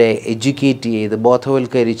അവരെ എഡ്യൂക്കേറ്റ് ചെയ്ത്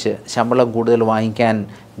ബോധവൽക്കരിച്ച് ശമ്പളം കൂടുതൽ വാങ്ങിക്കാൻ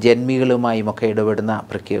ജന്മികളുമായുമൊക്കെ ഇടപെടുന്ന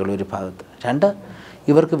പ്രക്രിയകൾ ഒരു ഭാഗത്ത്. 2,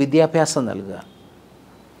 ഇവർക്ക് വിദ്യാഭ്യാസം നൽകുക.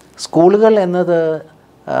 സ്കൂളുകൾ എന്നത്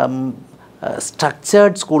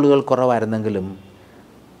സ്ട്രക്ചേർഡ് സ്കൂളുകൾ കുറവായിരുന്നെങ്കിലും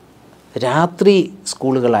രാത്രി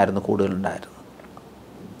സ്കൂളുകളായിരുന്നു കൂടുതലുണ്ടായിരുന്നത്.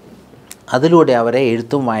 അതിലൂടെ അവരെ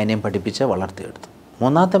എഴുത്തും വായനയും പഠിപ്പിച്ച് വളർത്തിയെടുത്തു.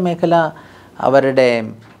 3ാമത്തെ മേഖല അവരുടെ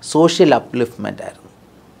സോഷ്യൽ അപ്ലിഫ്റ്റ്മെൻ്റ് ആയിരുന്നു.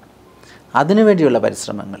 അതിനുവേണ്ടിയുള്ള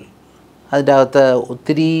പരിശ്രമങ്ങൾ അതിൻ്റെ അകത്ത്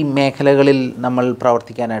ഒത്തിരി മേഖലകളിൽ നമ്മൾ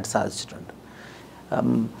പ്രവർത്തിക്കാനായിട്ട് സാധിച്ചിട്ടുണ്ട്.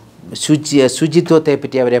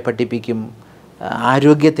 ശുചിത്വത്തെപ്പറ്റി അവരെ പഠിപ്പിക്കും,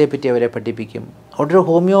 ആരോഗ്യത്തെപ്പറ്റി അവരെ പഠിപ്പിക്കും. അവിടെ ഒരു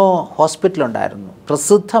ഹോമിയോ ഹോസ്പിറ്റലുണ്ടായിരുന്നു,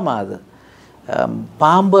 പ്രസിദ്ധമായത്.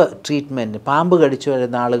 പാമ്പ് ട്രീറ്റ്മെൻറ്റ്, പാമ്പ് കടിച്ചു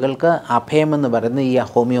വരുന്ന ആളുകൾക്ക് അഭയമെന്ന് പറയുന്നത് ഈ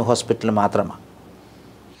ഹോമിയോ ഹോസ്പിറ്റൽ മാത്രമാണ്.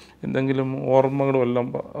 എന്തെങ്കിലും ഓർമ്മകളും എല്ലാം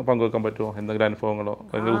പങ്കുവെക്കാൻ പറ്റുമോ? എന്തെങ്കിലും അനുഭവങ്ങളോ?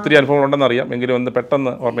 ഒത്തിരി അനുഭവങ്ങളുണ്ടെന്ന് അറിയാം, എങ്കിലും ഒന്ന്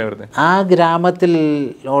പെട്ടെന്ന് ഓർമ്മ വരുന്നത്. ആ ഗ്രാമത്തിൽ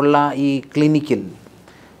ഉള്ള ഈ ക്ലിനിക്കിൽ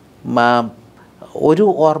ഒരു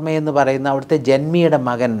ഓർമ്മയെന്ന് പറയുന്ന അവിടുത്തെ ജന്മിയുടെ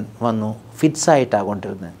മകൻ വന്നു ഫിറ്റ്സായിട്ടാണ്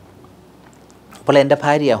കൊണ്ടിരുന്നത്. അപ്പോൾ എൻ്റെ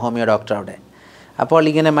ഭാര്യ ഹോമിയോ ഡോക്ടർ അവിടെ. അപ്പോൾ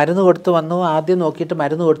ഇങ്ങനെ മരുന്ന് കൊടുത്ത് വന്നു. ആദ്യം നോക്കിയിട്ട്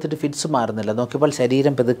മരുന്ന് കൊടുത്തിട്ട് ഫിറ്റ്സ് മാറുന്നില്ല. നോക്കിയപ്പോൾ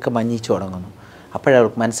ശരീരം പതുക്കെ മഞ്ഞിച്ചു തുടങ്ങുന്നു.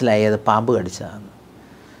 അപ്പോഴവർക്ക് മനസ്സിലായി അത് പാമ്പ് കടിച്ചതാണ്.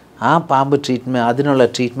 ആ പാമ്പ് അതിനുള്ള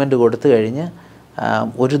ട്രീറ്റ്മെൻറ്റ് കൊടുത്തു കഴിഞ്ഞ്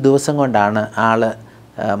ഒരു ദിവസം കൊണ്ടാണ് ആൾ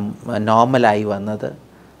നോർമലായി വന്നത്.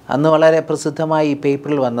 അന്ന് വളരെ പ്രസിദ്ധമായി ഈ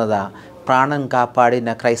പേപ്പറിൽ വന്നതാണ് പ്രാണൻ കാപ്പാടിന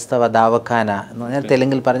ക്രൈസ്തവ ദാവഖാന എന്ന് പറഞ്ഞാൽ,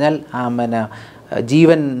 തെലുങ്കിൽ പറഞ്ഞാൽ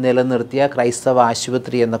ജീവൻ നിലനിർത്തിയ ക്രൈസ്തവ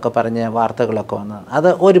ആശുപത്രി എന്നൊക്കെ പറഞ്ഞ വാർത്തകളൊക്കെ വന്നത്. അത്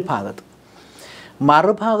ഒരു ഭാഗത്ത്.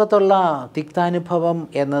 മറുഭാഗത്തുള്ള തിക്താനുഭവം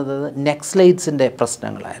എന്നത് നെക്സ്ലൈറ്റ്സിൻ്റെ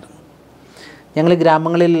പ്രശ്നങ്ങളായിരുന്നു. ഞങ്ങൾ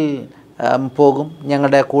ഗ്രാമങ്ങളിൽ പോകും.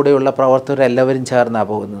 ഞങ്ങളുടെ കൂടെയുള്ള പ്രവർത്തകരെല്ലാവരും ചേർന്നാണ്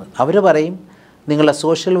പോകുന്നത്. അവർ പറയും നിങ്ങളുടെ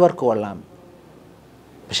സോഷ്യൽ വർക്ക് കൊള്ളാം,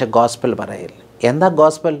 പക്ഷെ ഗോസ്പൽ പറയില്ല. എന്താ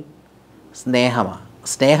ഗോസ്പൽ? സ്നേഹമാണ്.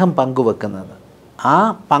 സ്നേഹം പങ്കുവെക്കുന്നത്. ആ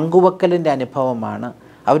പങ്കുവെക്കലിൻ്റെ അനുഭവമാണ്.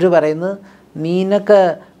 അവർ പറയുന്നത് നിനക്ക്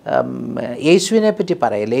യേശുവിനെ പറ്റി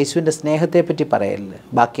പറയല്ല, യേശുവിൻ്റെ സ്നേഹത്തെപ്പറ്റി പറയല്ല,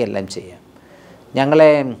 ബാക്കിയെല്ലാം ചെയ്യാം.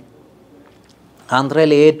 ഞങ്ങളെ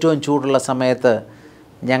ആന്ധ്രയിൽ ഏറ്റവും ചൂടുള്ള സമയത്ത്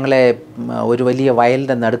ഞങ്ങളെ ഒരു വലിയ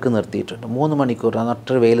വയലിൻ്റെ നടുക്ക് നിർത്തിയിട്ടുണ്ട്. 3 മണിക്കൂർ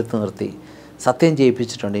നട്ടൊരു വെയിലത്ത് നിർത്തി സത്യം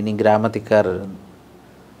ചെയ്യിപ്പിച്ചിട്ടുണ്ട്, ഇനി ഗ്രാമത്തിൽ കയറരുതെന്ന്.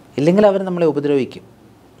 ഇല്ലെങ്കിൽ അവർ നമ്മളെ ഉപദ്രവിക്കും.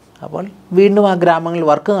 അപ്പോൾ വീണ്ടും ആ ഗ്രാമങ്ങളിൽ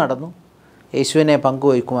വർക്ക് നടന്നു. യേശുവിനെ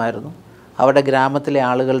പങ്കുവയ്ക്കുമായിരുന്നു. അവരുടെ ഗ്രാമത്തിലെ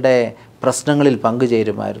ആളുകളുടെ പ്രശ്നങ്ങളിൽ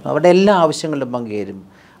പങ്കുചേരുമായിരുന്നു. അവരുടെ എല്ലാ ആവശ്യങ്ങളിലും പങ്കുചേരും.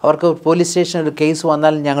 അവർക്ക് പോലീസ് സ്റ്റേഷനിൽ ഒരു കേസ്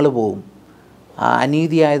വന്നാൽ ഞങ്ങൾ പോവും.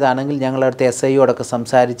 അനീതിയായതാണെങ്കിൽ ഞങ്ങളടുത്ത് SIയോടൊക്കെ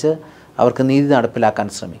സംസാരിച്ച് അവർക്ക് നീതി നടപ്പിലാക്കാൻ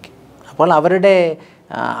ശ്രമിക്കും. അപ്പോൾ അവരുടെ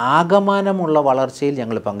ആകമാനമുള്ള വളർച്ചയിൽ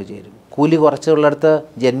ഞങ്ങൾ പങ്കുചേരും. കൂലി കുറച്ചുള്ളിടത്ത്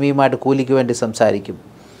ജന്മിയുമായിട്ട് കൂലിക്ക് വേണ്ടി സംസാരിക്കും.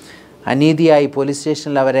 അനീതിയായി പോലീസ്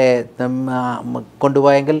സ്റ്റേഷനിൽ അവരെ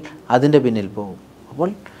കൊണ്ടുപോയെങ്കിൽ അതിൻ്റെ പിന്നിൽ പോകും. അപ്പോൾ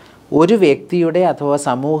ഒരു വ്യക്തിയുടെ അഥവാ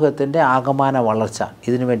സമൂഹത്തിൻ്റെ ആകമാന വളർച്ച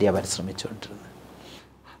ഇതിനു വേണ്ടിയാണ് പരിശ്രമിച്ചുകൊണ്ടിരുന്നത്.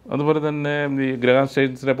 അതുപോലെ തന്നെ ഈ ഗ്രഹാം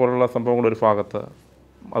സ്റ്റേറ്റ്സിനെ പോലുള്ള സംഭവങ്ങൾ ഒരു ഭാഗത്ത്,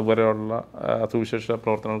 അതുപോലെയുള്ള സുവിശേഷ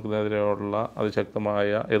പ്രവർത്തനങ്ങൾക്കെതിരെയുള്ള അതിശക്തമായ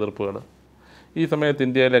എതിർപ്പുകൾ. ഈ സമയത്ത്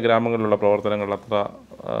ഇന്ത്യയിലെ ഗ്രാമങ്ങളിലുള്ള പ്രവർത്തനങ്ങൾ അത്ര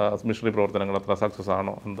മിഷണറി പ്രവർത്തനങ്ങൾ അത്ര സക്സസ്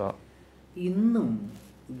ആണോ? എന്താ ഇന്നും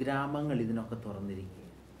ഗ്രാമങ്ങൾ ഇതിനൊക്കെ തുറന്നിരിക്കുക?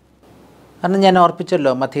 കാരണം ഞാൻ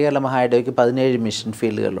ഓർപ്പിച്ചല്ലോ, മധ്യകേരള മഹായിടവയ്ക്ക് 17 മിഷൻ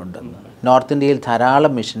ഫീൽഡുകളുണ്ടെന്ന്. നോർത്ത് ഇന്ത്യയിൽ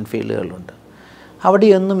ധാരാളം മിഷൻ ഫീൽഡുകളുണ്ട്.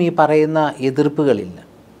 അവിടെയൊന്നും ഈ പറയുന്ന എതിർപ്പുകളില്ല.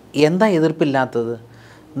 എന്താ എതിർപ്പില്ലാത്തത്?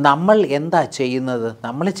 നമ്മൾ എന്താ ചെയ്യുന്നത്?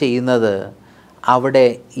 നമ്മൾ ചെയ്യുന്നത് അവിടെ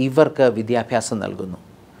ഇവർക്ക് വിദ്യാഭ്യാസം നൽകുന്നു,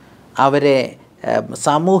 അവരെ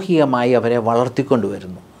സാമൂഹികമായി അവരെ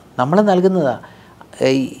വളർത്തിക്കൊണ്ടുവരുന്നു. നമ്മൾ നൽകുന്നത്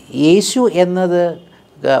യേശു എന്നത്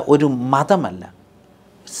ഒരു മതമല്ല,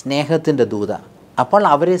 സ്നേഹത്തിൻ്റെ ദൂത. അപ്പോൾ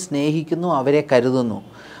അവരെ സ്നേഹിക്കുന്നു, അവരെ കരുതുന്നു.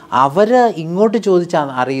 അവർ ഇങ്ങോട്ട് ചോദിച്ചാൽ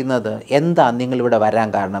അറിയുന്നത് എന്താ നിങ്ങളിവിടെ വരാൻ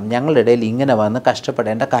കാരണം, ഞങ്ങളുടെ ഇടയിൽ ഇങ്ങനെ വന്ന്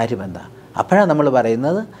കഷ്ടപ്പെടേണ്ട കാര്യം എന്താ? അപ്പോഴാണ് നമ്മൾ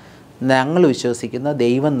പറയുന്നത് ഞങ്ങൾ വിശ്വസിക്കുന്ന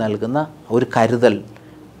ദൈവം നൽകുന്ന ഒരു കരുതൽ,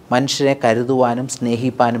 മനുഷ്യരെ കരുതുവാനും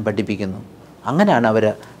സ്നേഹിപ്പാനും പഠിപ്പിക്കുന്നു. അങ്ങനെയാണ് അവർ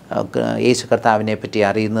യേശു കർത്താവിനെ പറ്റി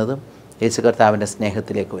അറിയുന്നതും യേശു കർത്താവിൻ്റെ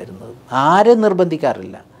സ്നേഹത്തിലേക്ക് വരുന്നതും. ആരും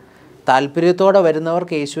നിർബന്ധിക്കാറില്ല. താല്പര്യത്തോടെ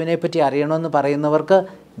വരുന്നവർക്ക്, യേശുവിനെ പറ്റി അറിയണമെന്ന് പറയുന്നവർക്ക്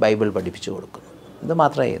ബൈബിൾ പഠിപ്പിച്ചു കൊടുക്കുന്നു. ഇത്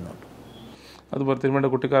മാത്രമേ ചെയ്യുന്നുള്ളൂ. അതുപോലെ തിരുമേണ്ട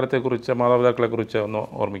കുട്ടിക്കാലത്തെക്കുറിച്ച്, മാതാപിതാക്കളെക്കുറിച്ച് ഒന്ന്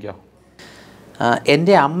ഓർമ്മിക്കാം.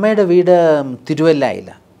 എൻ്റെ അമ്മയുടെ വീട്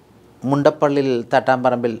തിരുവല്ലയില, മുണ്ടപ്പള്ളിയിൽ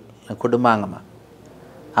തട്ടാമ്പറമ്പിൽ കുടുംബാംഗമ.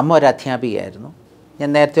 അമ്മ ഒരു അധ്യാപികയായിരുന്നു. ഞാൻ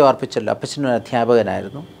നേരത്തെ ഓർപ്പിച്ചല്ലോ, അപ്പച്ചനൊരു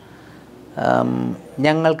അധ്യാപകനായിരുന്നു.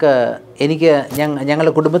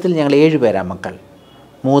 ഞങ്ങളുടെ കുടുംബത്തിൽ ഞങ്ങൾ 7 പേരാണ് മക്കൾ.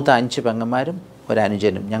 മൂത്ത 5 പെങ്ങന്മാരും ഒരു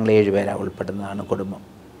അനുജനും, ഞങ്ങൾ 7 പേരാണ് ഉൾപ്പെടുന്നതാണ് കുടുംബം.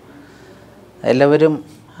 എല്ലാവരും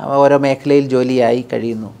ഓരോ മേഖലയിൽ ജോലിയായി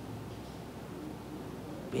കഴിയുന്നു.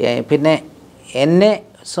 പിന്നെ എന്നെ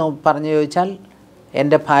പറഞ്ഞു ചോദിച്ചാൽ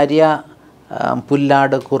എൻ്റെ ഭാര്യ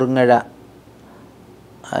പുല്ലാട് കുറുങ്ങഴ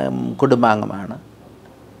കുടുംബാംഗമാണ്.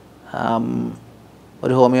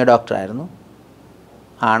 ഒരു ഹോമിയോ ഡോക്ടറായിരുന്നു.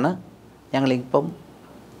 ഞങ്ങളിപ്പം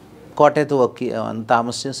കോട്ടയത്ത്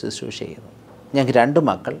താമസിച്ച് ശുശ്രൂഷ ചെയ്യുന്നു. ഞങ്ങൾക്ക് 2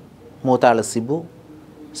 മക്കൾ. മൂത്ത ആൾ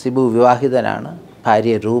സിബു വിവാഹിതനാണ്.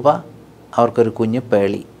 ഭാര്യ രൂപ, അവർക്കൊരു കുഞ്ഞ്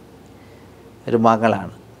പേളി, ഒരു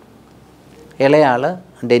മകളാണ്. ഇളയാൾ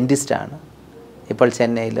ഡെൻറ്റിസ്റ്റാണ്, ഇപ്പോൾ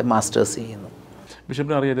ചെന്നൈയിൽ മാസ്റ്റേഴ്സ് ചെയ്യുന്നു.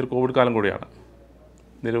 ബിഷപ്പിനെ അറിയാം, ഇതൊരു കോവിഡ് കാലം കൂടിയാണ്.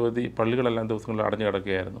 നിരവധി പള്ളികളെല്ലാം ദിവസങ്ങളിൽ അടഞ്ഞു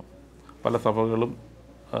കിടക്കുകയായിരുന്നു. പല സഭകളും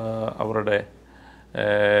അവരുടെ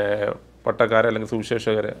പട്ടക്കാരെ അല്ലെങ്കിൽ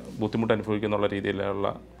സുവിശേഷകരെ ബുദ്ധിമുട്ട് അനുഭവിക്കുന്നുള്ള രീതിയിലുള്ള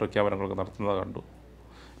പ്രഖ്യാപനങ്ങളൊക്കെ നടത്തുന്നത് കണ്ടു.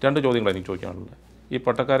 2 ചോദ്യങ്ങൾ എനിക്ക് ചോദിക്കാനുള്ളത്. ഈ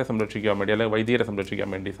പട്ടക്കാരെ സംരക്ഷിക്കാൻ വേണ്ടി അല്ലെങ്കിൽ വൈദികരെ സംരക്ഷിക്കാൻ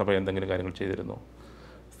വേണ്ടി സഭ എന്തെങ്കിലും കാര്യങ്ങൾ ചെയ്തിരുന്നു?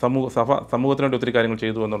 സമൂഹത്തിന് വേണ്ടി ഒത്തിരി കാര്യങ്ങൾ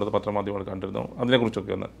ചെയ്തു എന്നുള്ളത് പത്രമാധ്യമങ്ങൾ കണ്ടിരുന്നു.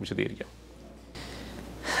 അതിനെക്കുറിച്ചൊക്കെ ഒന്ന് വിശദീകരിക്കാം.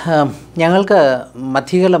 ഞങ്ങൾക്ക്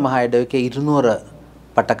മധ്യകേരള മഹായിടവയ്ക്ക് 200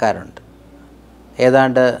 പട്ടക്കാരുണ്ട്.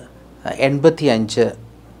 ഏതാണ്ട് 85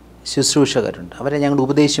 ശുശ്രൂഷകരുണ്ട്. അവരെ ഞങ്ങൾ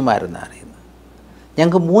ഉപദേശിമാരെന്നാണ് അറിയുന്നത്.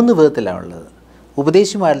 ഞങ്ങൾക്ക് 3 വിധത്തിലാണ് ഉള്ളത്.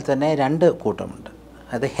 ഉപദേശിമാരിൽ തന്നെ 2 കൂട്ടമുണ്ട്.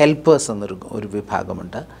 അത് ഹെൽപ്പേഴ്സ് എന്നൊരു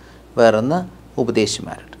വിഭാഗമുണ്ട്, വേറൊന്ന്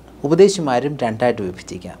ഉപദേശിമാരുണ്ട്. ഉപദേശിമാരും 2ആയിട്ട്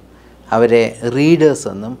വിഭജിക്കാം. അവരെ റീഡേഴ്സ്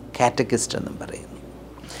എന്നും കാറ്റഗിസ്റ്റ് എന്നും പറയുന്നു.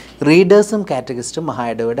 റീഡേഴ്സും കാറ്റഗിസ്റ്റും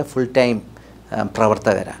മഹായിടവയുടെ ഫുൾ ടൈം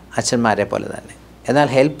പ്രവർത്തകരാണ്, അച്ഛന്മാരെ പോലെ തന്നെ. എന്നാൽ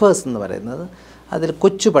ഹെൽപ്പേഴ്സ് എന്ന് പറയുന്നത് അതിൽ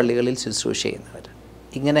കൊച്ചു പള്ളികളിൽ ശുശ്രൂഷ ചെയ്യുന്നവർ.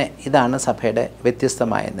 ഇതാണ് സഭയുടെ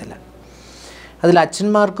വ്യത്യസ്തമായ നില. അതിൽ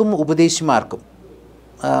അച്ഛന്മാർക്കും ഉപദേശിമാർക്കും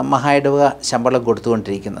മഹായിടവ ശമ്പളം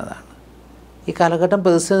കൊടുത്തുകൊണ്ടിരിക്കുന്നതാണ്. ഈ കാലഘട്ടം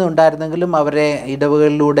പ്രതിസന്ധി ഉണ്ടായിരുന്നെങ്കിലും അവരെ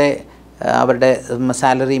ഇടവുകളിലൂടെ അവരുടെ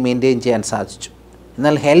സാലറി മെയിൻറ്റെയിൻ ചെയ്യാൻ സാധിച്ചു.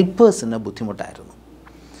 എന്നാൽ ഹെൽപ്പേഴ്സിന് ബുദ്ധിമുട്ടായിരുന്നു.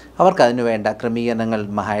 അവർക്കതിന് വേണ്ട ക്രമീകരണങ്ങൾ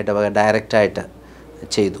മഹായിടവക ഡയറക്റ്റായിട്ട്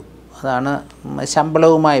ചെയ്തു. അതാണ്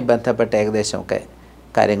ശമ്പളവുമായി ബന്ധപ്പെട്ട ഏകദേശമൊക്കെ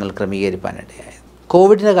കാര്യങ്ങൾ ക്രമീകരിക്കാനിടയായത്.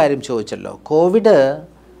 കോവിഡിൻ്റെ കാര്യം ചോദിച്ചല്ലോ. കോവിഡ്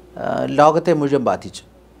ലോകത്തെ മുഴുവൻ ബാധിച്ചു,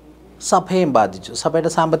 സഭയും ബാധിച്ചു.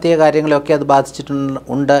 സഭയുടെ സാമ്പത്തിക കാര്യങ്ങളെയൊക്കെ അത്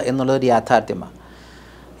ബാധിച്ചിട്ടുണ്ട് എന്നുള്ളതൊരു യാഥാർത്ഥ്യമാണ്.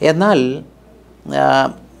 എന്നാൽ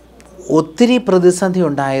ഒത്തിരി പ്രതിസന്ധി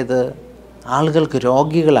ഉണ്ടായത് ആളുകൾക്ക്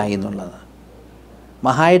രോഗികളായി എന്നുള്ളത്.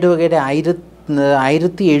 മഹായിടവകയുടെ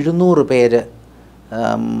 1700 പേര്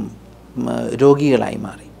രോഗികളായി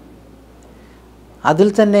മാറി. അതിൽ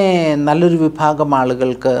തന്നെ നല്ലൊരു വിഭാഗം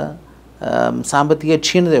ആളുകൾക്ക് സാമ്പത്തിക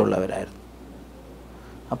ക്ഷീണതയുള്ളവരായിരുന്നു.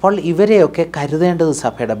 അപ്പോൾ ഇവരെയൊക്കെ കരുതേണ്ടത്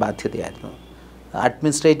സഭയുടെ ബാധ്യതയായിരുന്നു.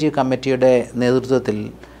 അഡ്മിനിസ്ട്രേറ്റീവ് കമ്മിറ്റിയുടെ നേതൃത്വത്തിൽ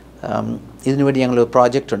ഇതിനുവേണ്ടി ഞങ്ങൾ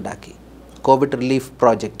പ്രോജക്റ്റ് ഉണ്ടാക്കി, കോവിഡ് റിലീഫ്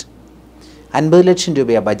പ്രോജക്റ്റ്. 50 ലക്ഷം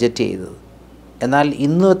രൂപയാണ് ബഡ്ജറ്റ് ചെയ്തത്. എന്നാൽ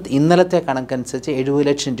ഇന്നലത്തെ കണക്കനുസരിച്ച് 70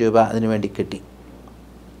 ലക്ഷം രൂപ അതിനുവേണ്ടി കിട്ടി.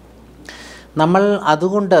 നമ്മൾ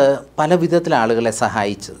അതുകൊണ്ട് പല വിധത്തിൽ ആളുകളെ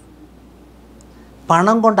സഹായിച്ചത്.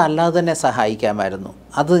 പണം കൊണ്ടല്ലാതെ തന്നെ സഹായിക്കാമായിരുന്നു.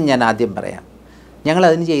 അത് ഞാൻ ആദ്യം പറയാം.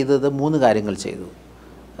 ഞങ്ങളതിന് ചെയ്തത് 3 കാര്യങ്ങൾ ചെയ്തു.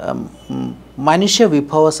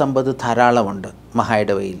 മനുഷ്യവിഭവ സമ്പത്ത് ധാരാളമുണ്ട്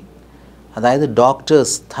മഹായിടവയിൽ. അതായത്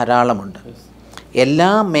ഡോക്ടേഴ്സ് ധാരാളമുണ്ട്. എല്ലാ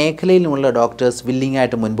മേഖലയിലുമുള്ള ഡോക്ടേഴ്സ് വില്ലിംഗ്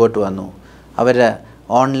ആയിട്ട് മുൻപോട്ട് വന്നു. അവർ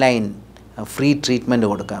ഓൺലൈൻ ഫ്രീ ട്രീറ്റ്മെൻറ്റ്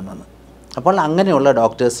കൊടുക്കാമെന്ന്. അപ്പോൾ അങ്ങനെയുള്ള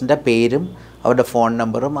ഡോക്ടേഴ്സിൻ്റെ പേരും അവരുടെ ഫോൺ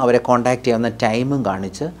നമ്പറും അവരെ കോൺടാക്റ്റ് ചെയ്യാവുന്ന ടൈമും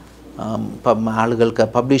കാണിച്ച് ആളുകൾക്ക്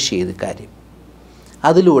പബ്ലിഷ് ചെയ്ത് കാര്യം.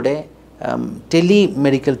 അതിലൂടെ ടെലി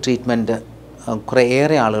മെഡിക്കൽ ട്രീറ്റ്മെൻറ്റ്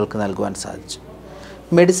കുറേയേറെ ആളുകൾക്ക് നൽകുവാൻ സാധിച്ചു.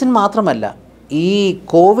 മെഡിസിൻ മാത്രമല്ല, ഈ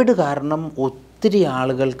കോവിഡ് കാരണം ഒത്തിരി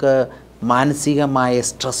ആളുകൾക്ക് മാനസികമായ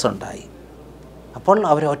സ്ട്രെസ് ഉണ്ടായി. അപ്പോൾ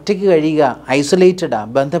അവർ ഒറ്റയ്ക്ക് കഴിയുക, ഐസൊലേറ്റഡാണ്,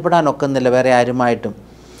 ബന്ധപ്പെടാനൊക്കുന്നില്ല വേറെ ആരുമായിട്ടും.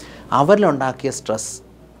 അവരിലുണ്ടാക്കിയ സ്ട്രെസ്.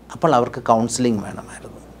 അപ്പോൾ അവർക്ക് കൗൺസിലിംഗ്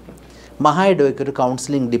വേണമായിരുന്നു. മഹായിടവയ്ക്ക് ഒരു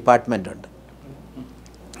കൗൺസിലിംഗ് ഡിപ്പാർട്ട്മെൻ്റ് ഉണ്ട്.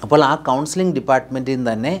 അപ്പോൾ ആ കൗൺസിലിംഗ് ഡിപ്പാർട്ട്മെൻറ്റിൽ നിന്ന്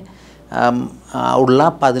തന്നെ ഉള്ള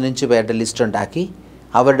 15 പേരുടെ ലിസ്റ്റ് ഉണ്ടാക്കി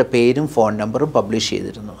അവരുടെ പേരും ഫോൺ നമ്പറും പബ്ലിഷ്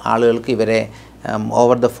ചെയ്തിരുന്നു. ആളുകൾക്ക് ഇവരെ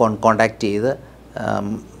ഓവർ ദ ഫോൺ കോൺടാക്റ്റ് ചെയ്ത്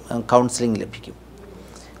കൗൺസിലിംഗ് ലഭിക്കും.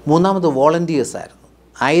 മൂന്നാമത് വോളണ്ടിയേഴ്സായിരുന്നു.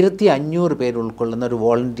 1500 പേര് ഉൾക്കൊള്ളുന്ന ഒരു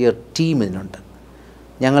വോളണ്ടിയർ ടീം ഇതിനുണ്ട്.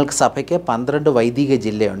 ഞങ്ങൾക്ക് സഭയ്ക്ക് 12 വൈദിക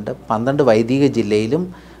ജില്ലയുണ്ട്. 12 വൈദിക ജില്ലയിലും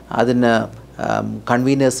അതിന്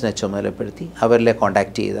കൺവീനേഴ്സിനെ ചുമതലപ്പെടുത്തി അവരിലെ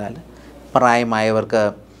കോൺടാക്റ്റ് ചെയ്താൽ പ്രായമായവർക്ക്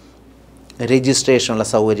രജിസ്ട്രേഷനുള്ള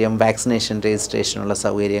സൗകര്യം, വാക്സിനേഷൻ രജിസ്ട്രേഷനുള്ള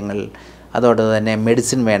സൗകര്യങ്ങൾ, അതോടെ തന്നെ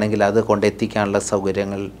മെഡിസിൻ വേണമെങ്കിൽ അത് കൊണ്ടെത്തിക്കാനുള്ള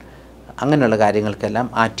സൗകര്യങ്ങൾ, അങ്ങനെയുള്ള കാര്യങ്ങൾക്കെല്ലാം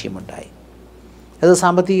ആ ടീമുണ്ടായി. അത്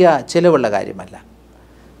സാമ്പത്തിക ചിലവുള്ള കാര്യമല്ല.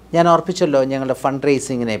 ഞാൻ ഓർപ്പിച്ചല്ലോ ഞങ്ങളുടെ ഫണ്ട്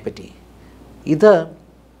റേസിങ്ങിനെ പറ്റി. ഇത്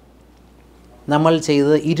നമ്മൾ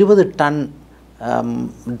ചെയ്തത് 20 ton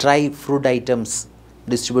dry fruit items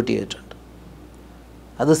distribute ചെയ്തിട്ടുണ്ട്.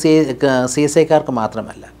 അത് CSIക്കാർക്ക്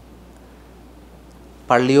മാത്രമല്ല,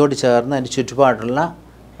 പള്ളിയോട് ചേർന്ന് അതിന് ചുറ്റുപാടുള്ള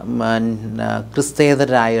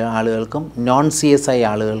ക്രിസ്തേതരായ ആളുകൾക്കും നോൺ CSI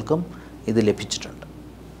ആളുകൾക്കും ഇത് ലഭിച്ചിട്ടുണ്ട്.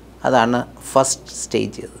 അതാണ് ഫസ്റ്റ്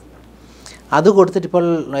സ്റ്റേജ് ചെയ്തത്. അത് കൊടുത്തിട്ട് ഇപ്പോൾ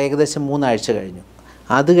ഏകദേശം 3 ആഴ്ച കഴിഞ്ഞു.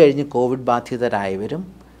 അത് കഴിഞ്ഞ് കോവിഡ് ബാധിതരായവരും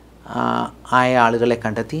ആയ ആളുകളെ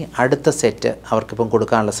കണ്ടെത്തി അടുത്ത സെറ്റ് അവർക്കിപ്പം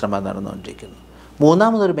കൊടുക്കാനുള്ള ശ്രമം നടന്നുകൊണ്ടിരിക്കുന്നു.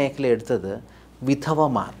 മൂന്നാമതൊരു മേഖല എടുത്തത്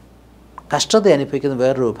വിധവമാർ, കഷ്ടത അനുഭവിക്കുന്ന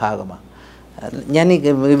വേറൊരു വിഭാഗമാണ്. ഞാൻ ഈ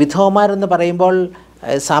വിധവമാരെന്ന് പറയുമ്പോൾ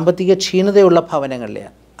സാമ്പത്തിക ക്ഷീണതയുള്ള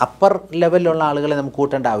ഭവനങ്ങളിലെയാണ്, അപ്പർ ലെവലിലുള്ള ആളുകളെ നമുക്ക്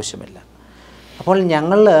കൂട്ടേണ്ട ആവശ്യമില്ല. അപ്പോൾ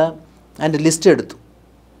ഞങ്ങൾ അതിൻ്റെ ലിസ്റ്റ് എടുത്തു.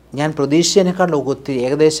 ഞാൻ പ്രതീക്ഷിച്ചതിനേക്കാളും ഒത്തിരി,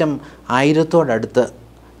 ഏകദേശം 1000-ഓടടുത്ത്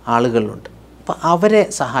ആളുകളുണ്ട്. അപ്പോൾ അവരെ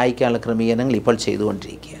സഹായിക്കാനുള്ള ക്രമീകരണങ്ങൾ ഇപ്പോൾ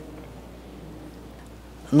ചെയ്തുകൊണ്ടിരിക്കുക.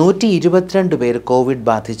 122 പേര് കോവിഡ്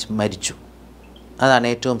ബാധിച്ച് മരിച്ചു. അതാണ്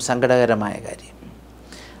ഏറ്റവും സങ്കടകരമായ കാര്യം.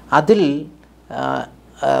 അതിൽ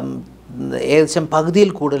ഏകദേശം പകുതിയിൽ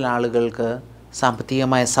കൂടുതൽ ആളുകൾക്ക്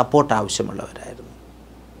സാമ്പത്തികമായ സപ്പോർട്ട് ആവശ്യമുള്ളവരായിരുന്നു.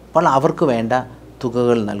 അപ്പോൾ അവർക്ക് വേണ്ട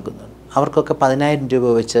തുകകൾ നൽകുന്നുണ്ട്. അവർക്കൊക്കെ 10,000 രൂപ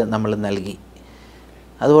വെച്ച് നമ്മൾ നൽകി.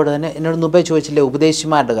 അതുപോലെ തന്നെ എന്നോട് മുമ്പേ ചോദിച്ചില്ലേ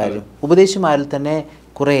ഉപദേശിമാരുടെ കാര്യം. ഉപദേശിമാരിൽ തന്നെ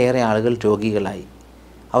കുറേയേറെ ആളുകൾ രോഗികളായി.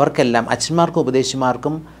 അവർക്കെല്ലാം അച്ഛന്മാർക്കും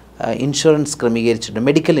ഉപദേശിമാർക്കും ഇൻഷുറൻസ് ക്രമീകരിച്ചിട്ടുണ്ട്.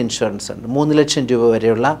 മെഡിക്കൽ ഇൻഷുറൻസ് ഉണ്ട്. 3 ലക്ഷം രൂപ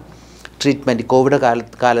വരെയുള്ള ട്രീറ്റ്മെൻറ്റ് കോവിഡ്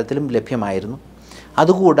കാലത്തിലും ലഭ്യമായിരുന്നു.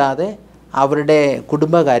 അതുകൂടാതെ അവരുടെ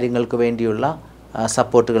കുടുംബകാര്യങ്ങൾക്ക് വേണ്ടിയുള്ള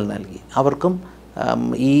സപ്പോർട്ടുകൾ നൽകി. അവർക്കും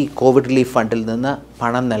ഈ കോവിഡ് റിലീഫ് ഫണ്ടിൽ നിന്ന്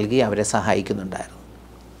പണം നൽകി അവരെ സഹായിക്കുന്നുണ്ടായിരുന്നു.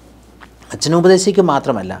 അച്ഛനുപദേശിക്ക്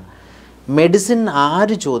മാത്രമല്ല, മെഡിസിൻ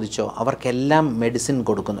ആര് ചോദിച്ചോ അവർക്കെല്ലാം മെഡിസിൻ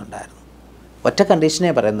കൊടുക്കുന്നുണ്ടായിരുന്നു. ഒറ്റ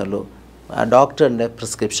കണ്ടീഷനേ പറയുന്നുള്ളൂ, ഡോക്ടറിൻ്റെ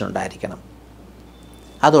പ്രിസ്ക്രിപ്ഷൻ ഉണ്ടായിരിക്കണം.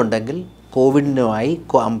 അതുണ്ടെങ്കിൽ കോവിഡിനുമായി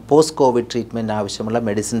പോസ്റ്റ് കോവിഡ് ട്രീറ്റ്മെൻറ്റ് ആവശ്യമുള്ള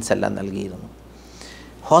മെഡിസിൻസ് എല്ലാം നൽകിയിരുന്നു.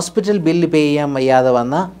 ഹോസ്പിറ്റൽ ബില്ല് പേ ചെയ്യാൻ വയ്യാതെ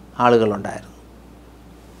വന്ന ആളുകളുണ്ടായിരുന്നു.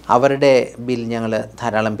 അവരുടെ ബിൽ ഞങ്ങൾ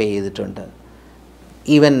ധാരാളം പേ ചെയ്തിട്ടുണ്ട്.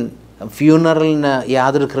 ഈവൻ ഫ്യൂണറലിന്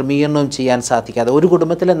യാതൊരു ക്രമീകരണവും ചെയ്യാൻ സാധിക്കാതെ ഒരു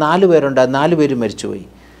കുടുംബത്തിലെ 4 പേരുണ്ട്, 4 പേരും മരിച്ചുപോയി.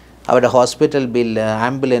 അവരുടെ ഹോസ്പിറ്റൽ ബില്ല്,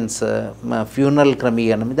 ആംബുലൻസ്, ഫ്യൂണറൽ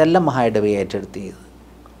ക്രമീകരണം ഇതെല്ലാം മഹായിടവയെ ഏറ്റെടുത്ത് ചെയ്തു.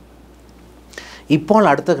 ഇപ്പോൾ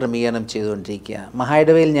അടുത്ത ക്രമീകരണം ചെയ്തുകൊണ്ടിരിക്കുക.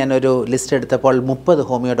 മഹായിടവയിൽ ഞാനൊരു ലിസ്റ്റ് എടുത്തപ്പോൾ 30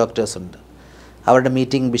 ഹോമിയോ ഡോക്ടേഴ്സ് ഉണ്ട്. അവരുടെ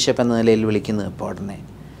മീറ്റിംഗ് ബിഷപ്പ് എന്ന നിലയിൽ വിളിക്കുന്നത് ഇപ്പോൾ ഉടനെ.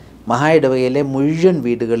 മഹായിടവയിലെ മുഴുവൻ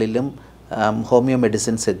വീടുകളിലും ഹോമിയോ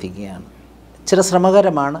മെഡിസിൻസ് എത്തിക്കുകയാണ്. ചില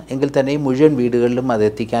ശ്രമകരമാണ് എങ്കിൽ തന്നെയും മുഴുവൻ വീടുകളിലും അത്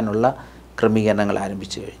എത്തിക്കാനുള്ള ക്രമീകരണങ്ങൾ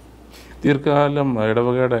ആരംഭിച്ചു കഴിഞ്ഞു. ദീർഘകാലം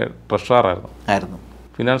ഇടവകയുടെ ട്രഷറായിരുന്നു.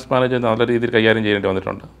 ഫിനാൻസ് മാനേജ്മെൻറ്റ് നല്ല രീതിയിൽ കൈകാര്യം ചെയ്യേണ്ടി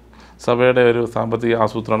വന്നിട്ടുണ്ട്. സഭയുടെ ഒരു സാമ്പത്തിക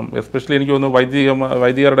ആസൂത്രണം, എസ്പെഷ്യലി എനിക്ക് തോന്നുന്നു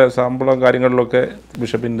വൈദികരുടെ ശമ്പളം കാര്യങ്ങളിലൊക്കെ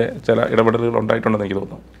ബിഷപ്പിൻ്റെ ചില ഇടപെടലുകൾ ഉണ്ടായിട്ടുണ്ടെന്ന് എനിക്ക്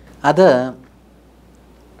തോന്നുന്നു. അത്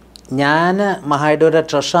ഞാൻ മഹായിടവയുടെ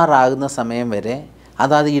ട്രഷറാകുന്ന സമയം വരെ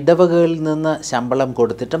അതാത് ഇടവകകളിൽ നിന്ന് ശമ്പളം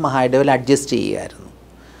കൊടുത്തിട്ട് മഹായിടവയിൽ അഡ്ജസ്റ്റ് ചെയ്യുകയായിരുന്നു.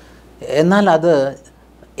 എന്നാൽ അത്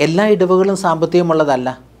എല്ലാ ഇടവകളും സാമ്പത്തികമുള്ളതല്ല,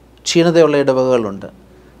 ക്ഷീണതയുള്ള ഇടവകകളുണ്ട്.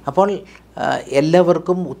 അപ്പോൾ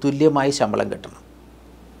എല്ലാവർക്കും തുല്യമായി ശമ്പളം കിട്ടണം.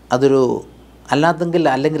 അതൊരു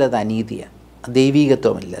അല്ലെങ്കിൽ അത് അനീതിയാണ്.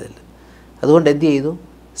 ദൈവീകത്വമില്ല അതിൽ. അതുകൊണ്ട് എന്ത് ചെയ്തു?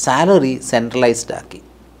 സാലറി സെൻട്രലൈസ്ഡ് ആക്കി.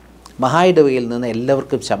 മഹായിടവകയിൽ നിന്ന്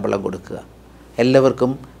എല്ലാവർക്കും ശമ്പളം കൊടുക്കുക,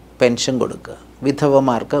 എല്ലാവർക്കും പെൻഷൻ കൊടുക്കുക,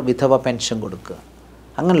 വിധവമാർക്ക് വിധവ പെൻഷൻ കൊടുക്കുക,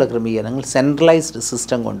 അങ്ങനെയുള്ള ക്രമീകരണങ്ങൾ സെൻട്രലൈസ്ഡ്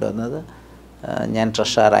സിസ്റ്റം കൊണ്ടുവന്നത് ഞാൻ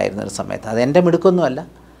ട്രഷറായിരുന്നൊരു സമയത്ത്. അതെൻ്റെ മിടുക്കൊന്നുമല്ല,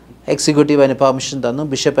 എക്സിക്യൂട്ടീവ് അതിന് പെർമിഷൻ തന്നു,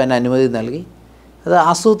 ബിഷപ്പ് അതിന് അനുമതി നൽകി, അത്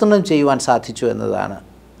ആസൂത്രണം ചെയ്യുവാൻ സാധിച്ചു എന്നതാണ്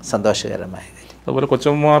സന്തോഷകരമായ കാര്യം. അതുപോലെ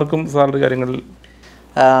കൊച്ചമ്മമാർക്കും സാലറി കാര്യങ്ങളിൽ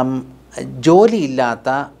ജോലിയില്ലാത്ത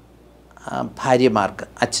ഭാര്യമാർക്ക്,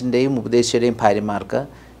 അച്ഛൻ്റെയും ഉപദേശിയുടെയും ഭാര്യമാർക്ക്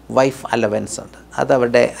വൈഫ് അലവൻസ് ഉണ്ട്.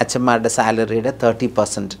 അതവരുടെ അച്ഛന്മാരുടെ സാലറിയുടെ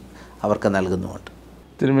 30% അവർക്ക് നൽകുന്നുമുണ്ട്.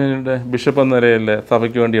 തിരുമേനിയുടെ ബിഷപ്പ് എന്ന നിലയിൽ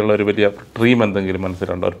സഭയ്ക്ക് വേണ്ടിയുള്ള ഒരു വലിയ ഡ്രീം എന്തെങ്കിലും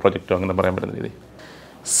മനസ്സിലുണ്ടോ? ഒരു പ്രൊജക്റ്റോ അങ്ങനെ പറയാൻ പറ്റുന്ന രീതി?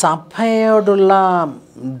 സഭയോടുള്ള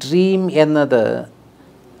ഡ്രീം എന്നത്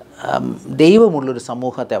ദൈവമുള്ളൊരു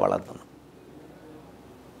സമൂഹത്തെ വളർത്തുന്നു.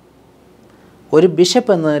 ഒരു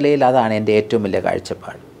ബിഷപ്പ് എന്ന നിലയിൽ അതാണ് എൻ്റെ ഏറ്റവും വലിയ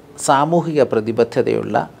കാഴ്ചപ്പാട്. സാമൂഹിക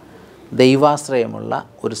പ്രതിബദ്ധതയുള്ള, ദൈവാശ്രയമുള്ള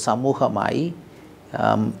ഒരു സമൂഹമായി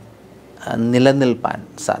നിലനിൽപ്പാൻ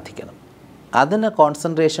സാധിക്കണം. അതിന്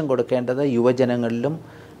കോൺസെൻട്രേഷൻ കൊടുക്കേണ്ടത് യുവജനങ്ങളിലും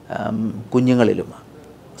കുഞ്ഞുങ്ങളിലുമാണ്,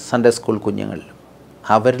 സൺഡേ സ്കൂൾ കുഞ്ഞുങ്ങളിലും.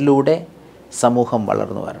 അവരിലൂടെ സമൂഹം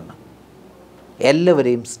വളർന്നു വരണം.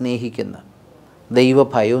 എല്ലാവരെയും സ്നേഹിക്കുന്ന,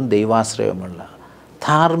 ദൈവഭയവും ദൈവാശ്രയവുമുള്ള,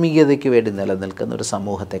 ധാർമ്മികതയ്ക്ക് വേണ്ടി നിലനിൽക്കുന്ന ഒരു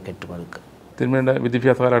സമൂഹത്തെ കെട്ടിപ്പടുക്കുക. തിരുമേനിയുടെ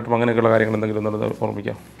വിദ്യാഭ്യാസ കാലഘട്ടം അങ്ങനെയൊക്കെയുള്ള കാര്യങ്ങൾ എന്തെങ്കിലും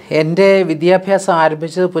ഓർമ്മിക്കാം? എൻ്റെ വിദ്യാഭ്യാസം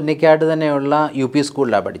ആരംഭിച്ചത് പുന്നക്കാട് തന്നെയുള്ള UP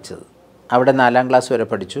സ്കൂളിലാണ് പഠിച്ചത്. അവിടെ 4ാം ക്ലാസ് വരെ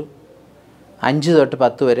പഠിച്ചു. 5 തൊട്ട്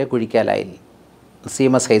 10 വരെ കുഴിക്കാലായിൽ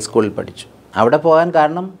CMS ഹൈസ്കൂളിൽ പഠിച്ചു. അവിടെ പോകാൻ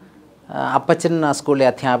കാരണം അപ്പച്ചൻ ആ സ്കൂളിലെ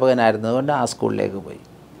അധ്യാപകനായിരുന്നതുകൊണ്ട് ആ സ്കൂളിലേക്ക് പോയി.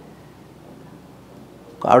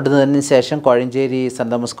 അവിടെ നിന്നതിന് ശേഷം കോഴഞ്ചേരി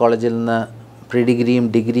സെൻറ് തോമസ് കോളേജിൽ നിന്ന് പ്രീ ഡിഗ്രിയും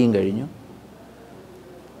ഡിഗ്രിയും കഴിഞ്ഞു.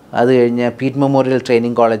 അത് കഴിഞ്ഞ് പീറ്റ് മെമ്മോറിയൽ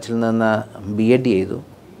ട്രെയിനിങ് കോളേജിൽ നിന്ന് B.Ed ചെയ്തു.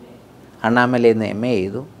 അണ്ണാമലയിൽ നിന്ന് MA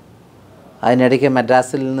ചെയ്തു. അതിനിടയ്ക്ക്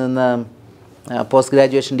മദ്രാസിൽ നിന്ന് പോസ്റ്റ്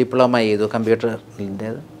ഗ്രാജുവേഷൻ ഡിപ്ലോമ ചെയ്തു,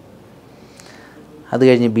 കമ്പ്യൂട്ടറിൻ്റേത്. അത്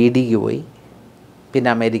കഴിഞ്ഞ് BDക്ക് പോയി. പിന്നെ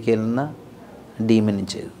അമേരിക്കയിൽ നിന്ന് ഡീമിനും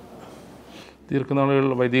ചെയ്തു. ദീർഘനാളുകൾ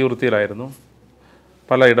വൈദിക വൃത്തിയിലായിരുന്നു,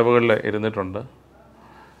 പല ഇടവകളിൽ ഇരുന്നിട്ടുണ്ട്.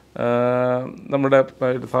 നമ്മുടെ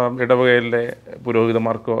ഇടവകയിലെ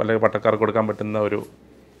പുരോഹിതന്മാർക്കോ അല്ലെങ്കിൽ പട്ടക്കാർക്കോ കൊടുക്കാൻ പറ്റുന്ന ഒരു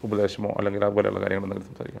ഉപദേശമോ അല്ലെങ്കിൽ അതുപോലെയുള്ള കാര്യങ്ങൾ എന്തെങ്കിലും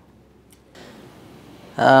സംസാരിക്കാം?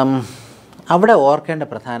 അവിടെ ഓർക്കേണ്ട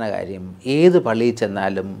പ്രധാന കാര്യം, ഏത് പള്ളിയിൽ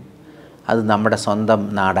ചെന്നാലും അത് നമ്മുടെ സ്വന്തം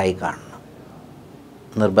നാടായി കാണണം,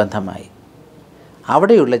 നിർബന്ധമായി.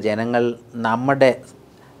 അവിടെയുള്ള ജനങ്ങൾ നമ്മുടെ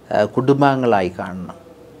കുടുംബാംഗങ്ങളായി കാണണം.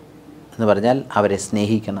 എന്ന് പറഞ്ഞാൽ അവരെ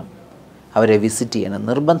സ്നേഹിക്കണം, അവരെ വിസിറ്റ് ചെയ്യണം,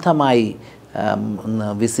 നിർബന്ധമായി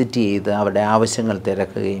വിസിറ്റ് ചെയ്ത് അവരുടെ ആവശ്യങ്ങൾ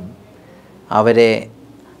തിരക്കുകയും അവരെ,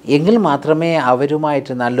 എങ്കിൽ മാത്രമേ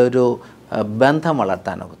അവരുമായിട്ട് നല്ലൊരു ബന്ധം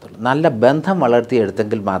വളർത്താനൊക്കത്തുള്ളൂ. നല്ല ബന്ധം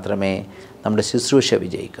വളർത്തിയെടുത്തെങ്കിൽ മാത്രമേ നമ്മുടെ ശുശ്രൂഷ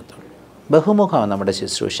വിജയിക്കത്തുള്ളൂ. ബഹുമുഖമാണ് നമ്മുടെ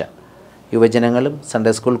ശുശ്രൂഷ. യുവജനങ്ങളും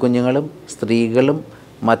സൺഡേ സ്കൂൾ കുഞ്ഞുങ്ങളും സ്ത്രീകളും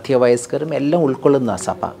മധ്യവയസ്കരും എല്ലാം ഉൾക്കൊള്ളുന്ന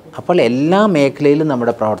സഭ. അപ്പോൾ എല്ലാ മേഖലയിലും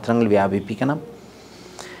നമ്മുടെ പ്രവർത്തനങ്ങൾ വ്യാപിപ്പിക്കണം.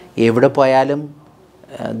 എവിടെ പോയാലും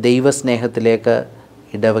ദൈവസ്നേഹത്തിലേക്ക്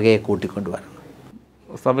ഇടവകയെ കൂട്ടിക്കൊണ്ടുവരണം.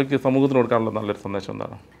 സഭയ്ക്ക് സമൂഹത്തിന് കൊടുക്കാനുള്ള നല്ലൊരു സന്ദേശം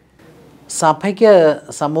എന്താണ്? സഭയ്ക്ക്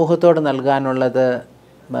സമൂഹത്തോട് നൽകാനുള്ളത്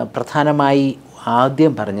പ്രധാനമായി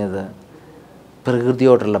ആദ്യം പറഞ്ഞത്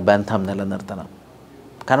പ്രകൃതിയോടുള്ള ബന്ധം നിലനിർത്തണം.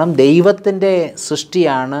 കാരണം ദൈവത്തിൻ്റെ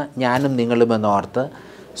സൃഷ്ടിയാണ് ഞാനും നിങ്ങളുമെന്നോർത്ത്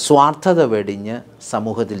സ്വാർത്ഥത വെടിഞ്ഞ്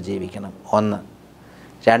സമൂഹത്തിൽ ജീവിക്കണം. 1.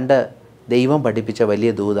 2, ദൈവം പഠിപ്പിച്ച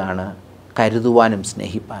വലിയ ദൂതാണ് കരുതുവാനും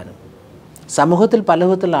സ്നേഹിപ്പാനും. സമൂഹത്തിൽ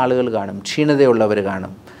പലവിധത്തിലുള്ള ആളുകൾ കാണും, ക്ഷീണതയുള്ളവർ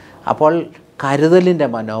കാണും. അപ്പോൾ കരുതലിൻ്റെ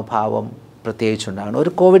മനോഭാവം പ്രത്യേകിച്ചുണ്ടാകണം.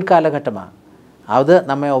 ഒരു കോവിഡ് കാലഘട്ടമാണ്, അത്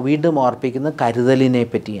നമ്മെ വീണ്ടും ഓർപ്പിക്കുന്ന കരുതലിനെ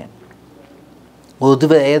പറ്റിയാണ്.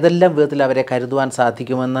 ഏതെല്ലാം വിധത്തിൽ അവരെ കരുതുവാൻ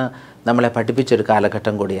സാധിക്കുമെന്ന് നമ്മളെ പഠിപ്പിച്ചൊരു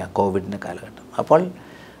കാലഘട്ടം കൂടിയാണ് കോവിഡിൻ്റെ കാലഘട്ടം. അപ്പോൾ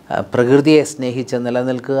പ്രകൃതിയെ സ്നേഹിച്ച്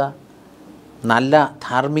നിലനിൽക്കുക, നല്ല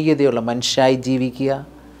ധാർമ്മികതയുള്ള മനുഷ്യരായി ജീവിക്കുക,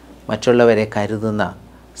 മറ്റുള്ളവരെ കരുതുന്ന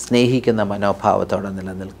സ്നേഹിക്കുന്ന മനോഭാവത്തോടെ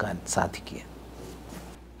നിലനിൽക്കാൻ സാധിക്കുക.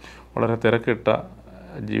 വളരെ തിരക്കിട്ട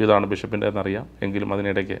ജീവിതമാണ് ബിഷപ്പിൻ്റെ എന്നറിയാം. എങ്കിലും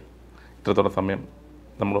അതിനിടയ്ക്ക് ഇത്രത്തോളം സമയം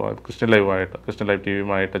നമ്മൾ ക്രിസ്ത്യൻ ലൈവ്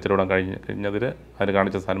ടിവിയുമായിട്ട് ചെലവിടാൻ കഴിഞ്ഞതിൽ അതിന്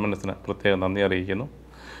കാണിച്ച സന്മനസ്സിന് പ്രത്യേകം നന്ദി അറിയിക്കുന്നു.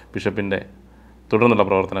 ബിഷപ്പിൻ്റെ തുടർന്നുള്ള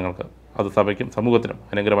പ്രവർത്തനങ്ങൾക്ക് അത് സഭയ്ക്കും സമൂഹത്തിനും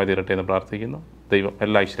അനുഗ്രഹമായി തീരട്ടെ എന്ന് പ്രാർത്ഥിക്കുന്നു. ദൈവം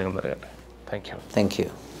എല്ലാ ഐശ്വര്യങ്ങളും നൽകട്ടെ. Thank you.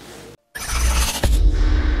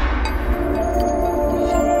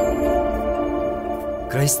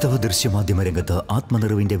 ക്രൈസ്തവ ദൃശ്യമാധ്യമ രംഗത്ത്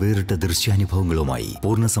ആത്മനിറവിന്റെ വേറിട്ട ദൃശ്യാനുഭവങ്ങളുമായി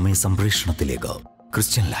പൂർണ്ണസമയ സംപ്രേഷണത്തിലേക്ക്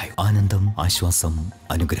ക്രിസ്ത്യൻ ലൈവ്. ആനന്ദം, ആശ്വാസം,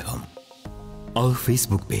 അനുഗ്രഹം. Our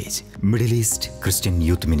Facebook page, Middle East Christian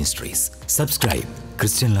Youth Ministries. Subscribe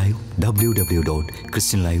ChristianLIVE,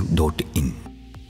 www.christianlive.in.